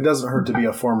off. It doesn't hurt to be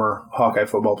a former Hawkeye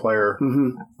football player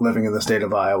living in the state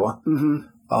of Iowa.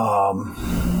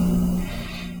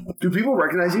 Do people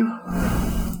recognize you?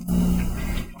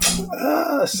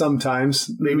 Sometimes,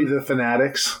 maybe the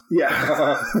fanatics. Yeah.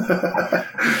 I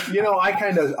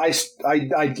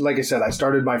like I said, I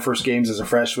started my first games as a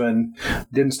freshman,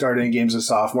 didn't start any games as a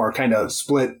sophomore, kind of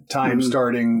split time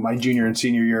starting my junior and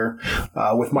senior year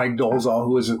with Mike Dolezal,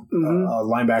 who was a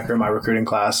linebacker in my recruiting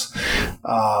class.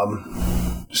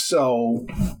 So,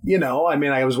 I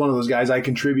mean, I was one of those guys. I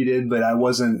contributed, but I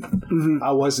wasn't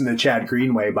a Chad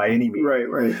Greenway by any means.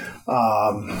 Right.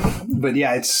 But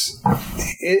yeah,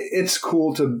 it's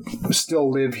cool to still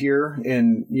live here,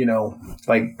 and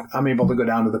like I'm able to go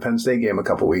down to the Penn State game a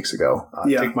couple weeks ago.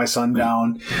 Take my son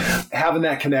down, having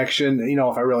that connection.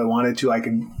 If I really wanted to, I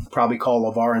could probably call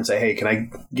LeVar and say, "Hey, can I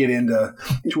get in to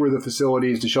tour the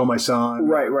facilities to show my son?"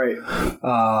 Right.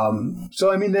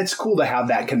 So I mean, that's cool to have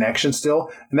that connection still.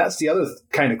 And that's the other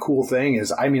kind of cool thing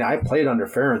is, I mean, I played under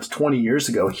Ferentz 20 years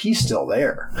ago. He's still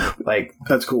there. Like,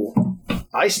 that's cool.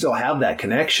 I still have that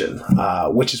connection,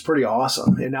 which is pretty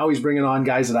awesome. And now he's bringing on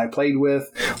guys that I played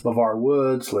with, LeVar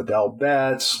Woods, Liddell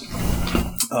Betts.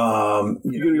 You going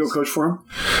to go coach for him?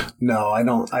 No, I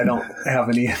don't have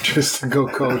any interest to go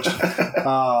coach.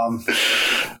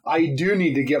 I do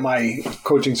need to get my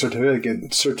coaching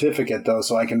certificate though,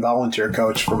 so I can volunteer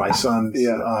coach for my son's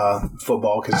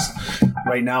football. Because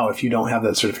right now, if you don't have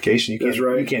that certification, you can't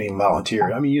even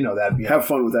volunteer. I mean, that. Have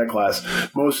fun with that class.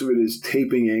 Most of it is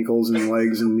taping ankles and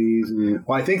legs and knees.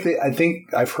 Well, I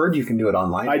think I've heard you can do it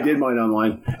online. I did mine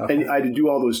online, and I had to do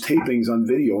all those tapings on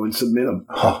video and submit them.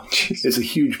 Oh, geez. It's a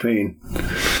huge pain,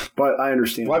 but I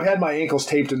understand. Well, I've had my ankles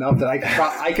taped enough that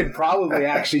I could probably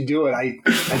actually do it. I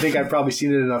think I've probably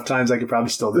seen it enough times I could probably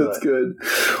still do it. That's good.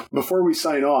 Before we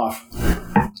sign off,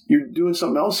 you're doing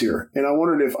something else here, and I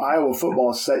wondered if Iowa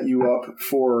football set you up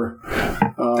for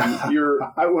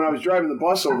when I was driving the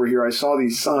bus over here, I saw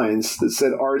these signs that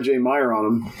said R.J. Meyer on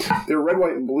them. They were red,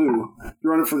 white, and blue.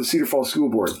 You're running for the Cedar Falls School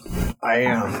Board. I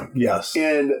am, yes.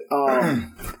 And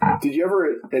did you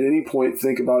ever at any point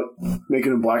think about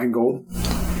making them black and gold?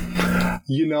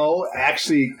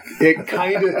 Actually, it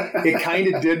kind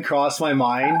of did cross my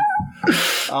mind,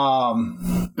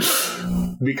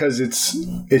 because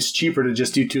it's cheaper to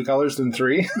just do 2 colors than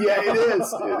 3. Yeah, it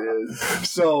is.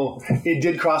 So it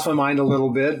did cross my mind a little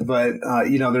bit, but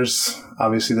there's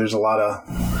a lot of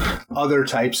other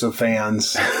types of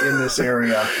fans in this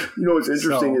area. What's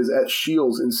interesting is at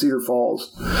Shields in Cedar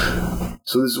Falls.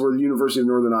 So this is where the University of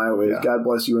Northern Iowa is. Yeah. God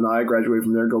bless you and I graduated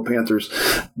from there. Go Panthers.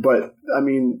 But, I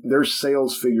mean, there's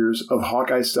sales figures of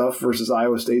Hawkeye stuff versus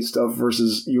Iowa State stuff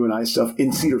versus UNI stuff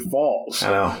in Cedar Falls.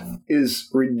 I know. Is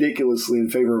ridiculously in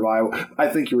favor of Iowa. I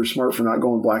think you were smart for not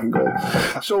going black and gold.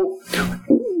 So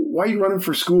why are you running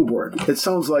for school board? It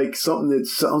sounds like something that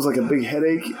sounds like a big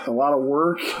headache, a lot of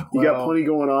work. You got plenty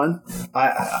going on.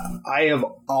 I have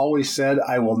always said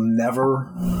I will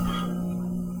never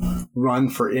run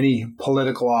for any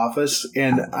political office,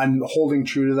 and I'm holding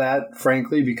true to that,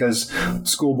 frankly, because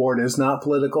school board is not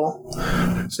political.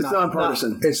 It's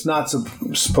nonpartisan. It's not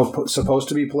supposed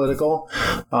to be political.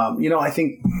 I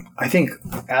think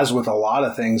as with a lot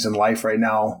of things in life right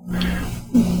now,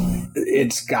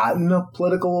 it's gotten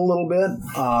political a little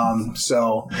bit.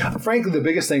 So frankly, the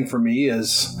biggest thing for me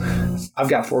is I've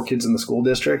got 4 kids in the school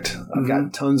district. I've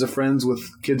got tons of friends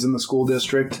with kids in the school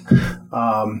district.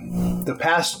 The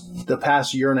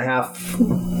past year and a half,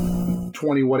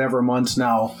 20 whatever months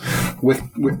now, with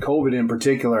COVID in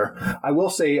particular, I will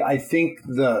say I think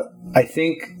the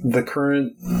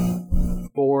current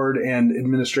board and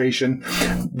administration,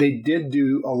 they did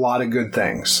do a lot of good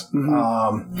things.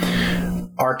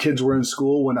 Our kids were in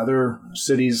school when other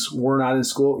cities were not in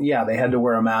school. Yeah, they had to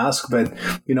wear a mask, but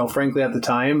frankly, at the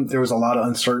time there was a lot of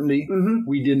uncertainty.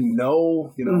 We didn't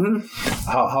know,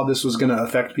 how this was going to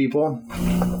affect people.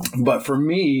 But for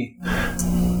me,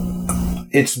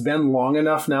 it's been long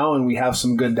enough now, and we have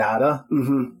some good data.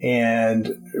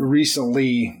 And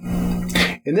recently,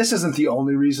 and this isn't the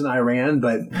only reason I ran,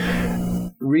 but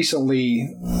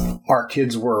recently our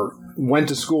kids went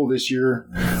to school this year,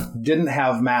 didn't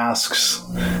have masks.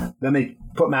 Then they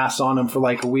put masks on them for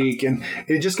like a week, and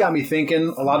it just got me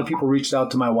thinking. A lot of people reached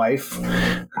out to my wife,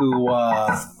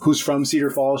 who's from Cedar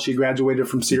Falls. She graduated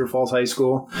from Cedar Falls High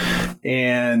School,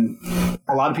 and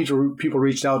a lot of people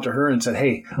reached out to her and said,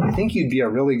 "Hey, I think you'd be a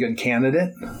really good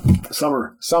candidate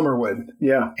Summer would.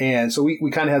 Yeah. And so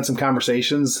we kind of had some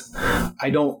conversations.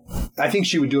 I think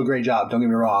she would do a great job, don't get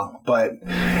me wrong, but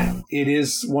it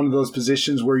is one of those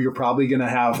positions where you're probably going to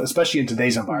have, especially in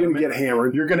today's environment, You're going to get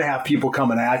hammered. you're going to have people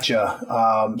coming at you.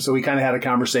 So we kind of had a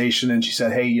conversation, and she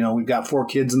said, hey, we've got 4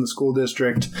 kids in the school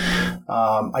district.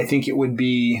 I think it would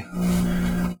be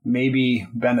maybe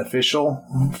beneficial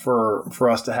for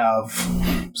us to have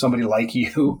somebody like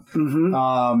you. Mm-hmm.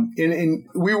 And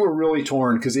we were really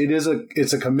torn because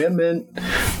it's a commitment.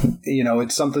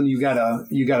 It's something you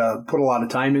gotta put a lot of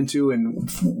time into, and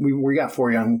we got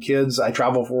 4 young kids. I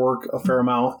travel for work a fair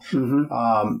amount.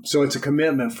 Mm-hmm. So it's a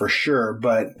commitment for sure.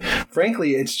 But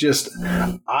frankly, it's just,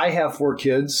 I have 4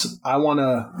 kids. I want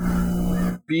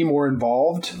to be more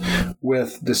involved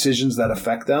with decisions that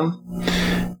affect them.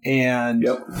 And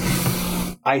Yep.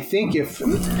 I think if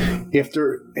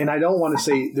there, and I don't want to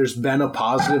say there's been a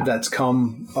positive that's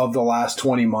come of the last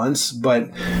 20 months, but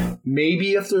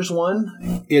maybe if there's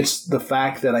one, it's the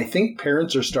fact that I think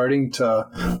parents are starting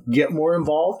to get more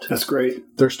involved. That's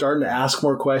great. They're starting to ask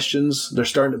more questions. They're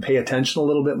starting to pay attention a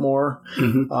little bit more.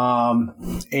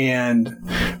 Mm-hmm.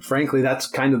 And frankly, that's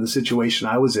kind of the situation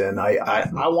I was in.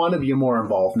 I want to be more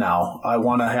involved now. I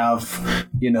want to have,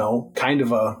 kind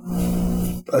of a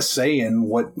say in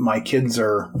what my kids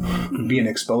are being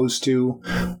exposed to,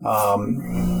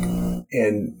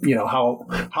 and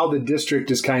how the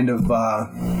district is kind of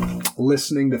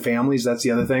listening to families. That's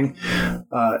the other thing.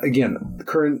 Again,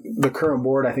 the current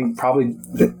board, I think, probably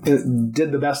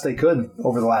did the best they could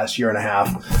over the last year and a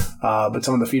half. But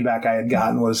some of the feedback I had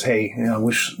gotten was, hey,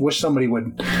 wish somebody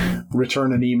would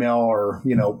return an email or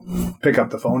pick up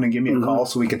the phone and give me a call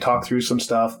so we could talk through some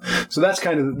stuff. So that's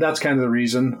kind of the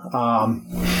reason.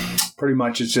 Pretty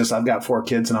much, it's just I've got 4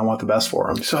 kids and I want the best for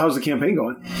them. So how's the campaign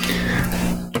going?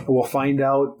 We'll find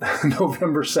out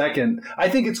November 2nd. I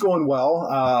think it's going well.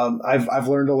 I've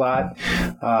learned a lot.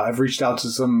 I've reached out to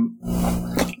some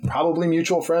probably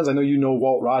mutual friends. I know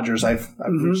Walt Rogers. I've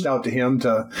reached out to him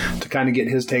to kind of get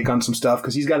his take on some stuff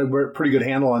because he's got a pretty good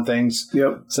handle on things.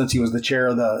 Yep. Since he was the chair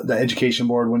of the education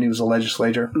board when he was a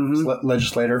legislator.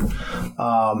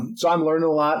 So I'm learning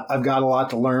a lot. I've got a lot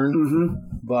to learn. Mm-hmm.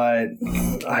 But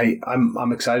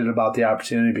I'm excited about the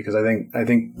opportunity because I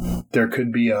think there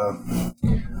could be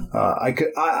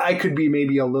I could be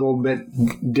maybe a little bit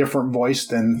different voice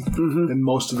than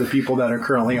most of the people that are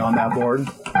currently on that board.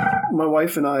 My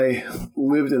wife and I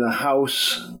lived in a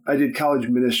house. I did college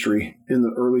ministry in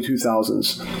the early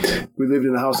 2000s. We lived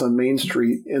in a house on Main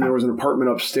Street, and there was an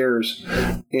apartment upstairs,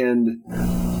 and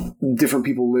different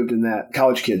people lived in that,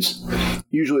 college kids.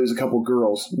 Usually it was a couple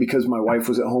girls because my wife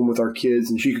was at home with our kids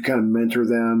and she could kind of mentor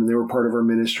them and they were part of our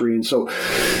ministry. And so,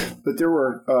 but there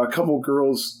were a couple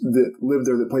girls that lived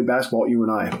there that played basketball at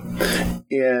UNI.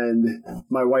 And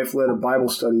my wife led a Bible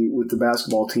study with the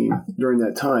basketball team during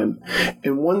that time.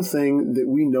 And one thing that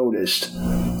we noticed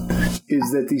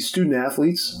is that these student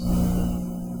athletes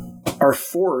are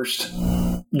forced,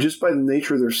 just by the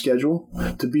nature of their schedule,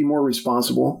 to be more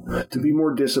responsible, to be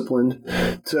more disciplined,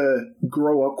 to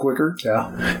grow up quicker.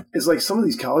 Yeah. It's like some of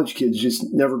these college kids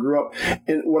just never grew up.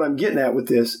 And what I'm getting at with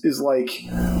this is like,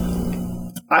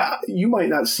 you might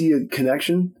not see a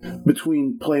connection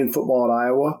between playing football at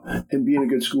Iowa and being a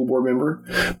good school board member,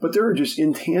 but there are just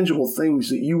intangible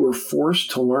things that you were forced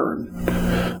to learn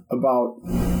about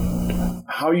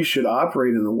how you should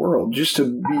operate in the world just to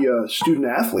be a student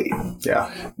athlete.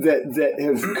 Yeah. That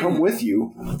have come with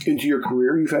you into your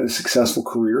career. You've had a successful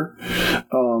career.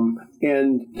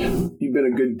 And you've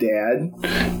been a good dad.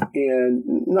 And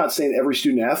I'm not saying every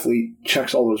student athlete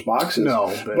checks all those boxes.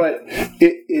 No. But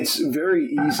it's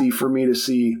very easy for me to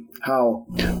see how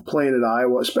playing at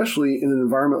Iowa, especially in an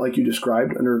environment like you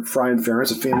described, under Fry and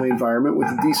Ferentz, a family environment with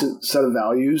a decent set of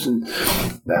values, and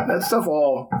that stuff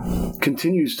all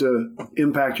continues to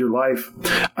impact your life.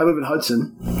 I live in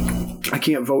Hudson. I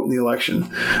can't vote in the election,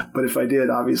 but if I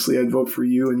did, obviously I'd vote for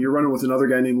you. And you're running with another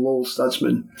guy named Lowell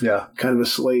Stutzman. Yeah. Kind of a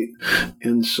slate.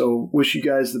 And so wish you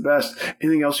guys the best.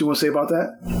 Anything else you want to say about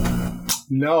that?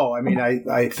 No, I mean,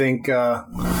 I think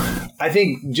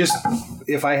just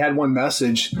if I had one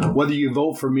message, whether you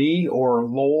vote for me or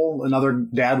Lowell, another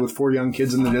dad with 4 young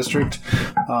kids in the district,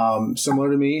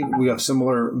 similar to me, we have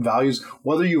similar values.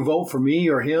 Whether you vote for me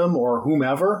or him or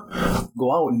whomever,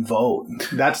 go out and vote.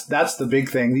 That's the big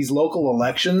thing. These local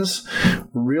elections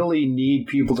really need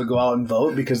people to go out and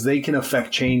vote because they can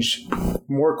affect change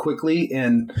more quickly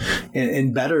and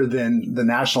better than the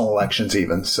national elections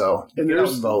even. So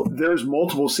vote. There's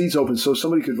multiple seats open, so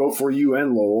somebody could vote for you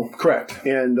and Lowell. Correct.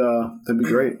 And that'd be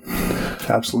great.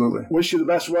 Absolutely. Wish you the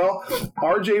best. Well,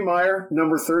 RJ Meyer,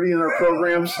 number 30 in our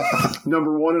programs,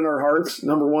 number 1 in our hearts,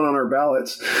 number 1 on our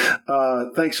ballots.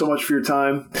 Thanks so much for your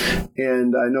time.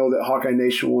 And I know that Hawkeye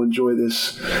Nation will enjoy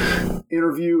this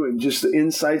interview and just the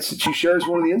insights that you share as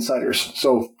one of the insiders.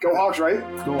 So go Hawks, right?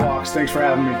 Go Hawks. Thanks for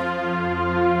having me.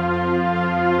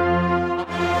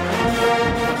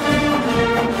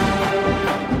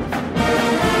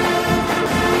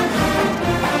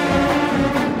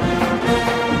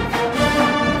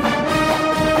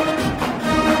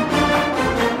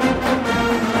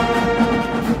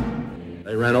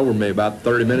 They ran over me about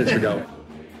 30 minutes ago.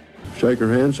 Shake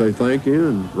her hand, say thank you,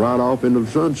 and ride off into the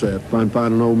sunset. Find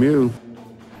an old mule.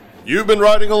 You've been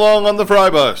riding along on the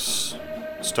Frybus.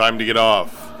 It's time to get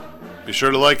off. Be sure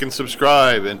to like and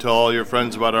subscribe and tell all your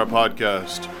friends about our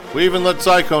podcast. We even let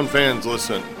Cyclone fans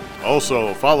listen.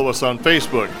 Also, follow us on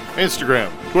Facebook, Instagram,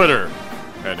 Twitter,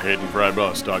 and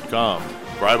HaydenFrybus.com.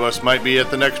 Frybus might be at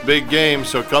the next big game,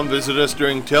 so come visit us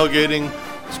during tailgating,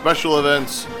 special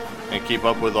events, and keep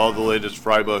up with all the latest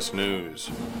Frybus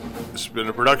news. This has been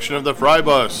a production of the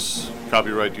Frybus.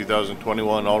 Copyright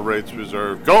 2021, all rights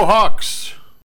reserved. Go Hawks!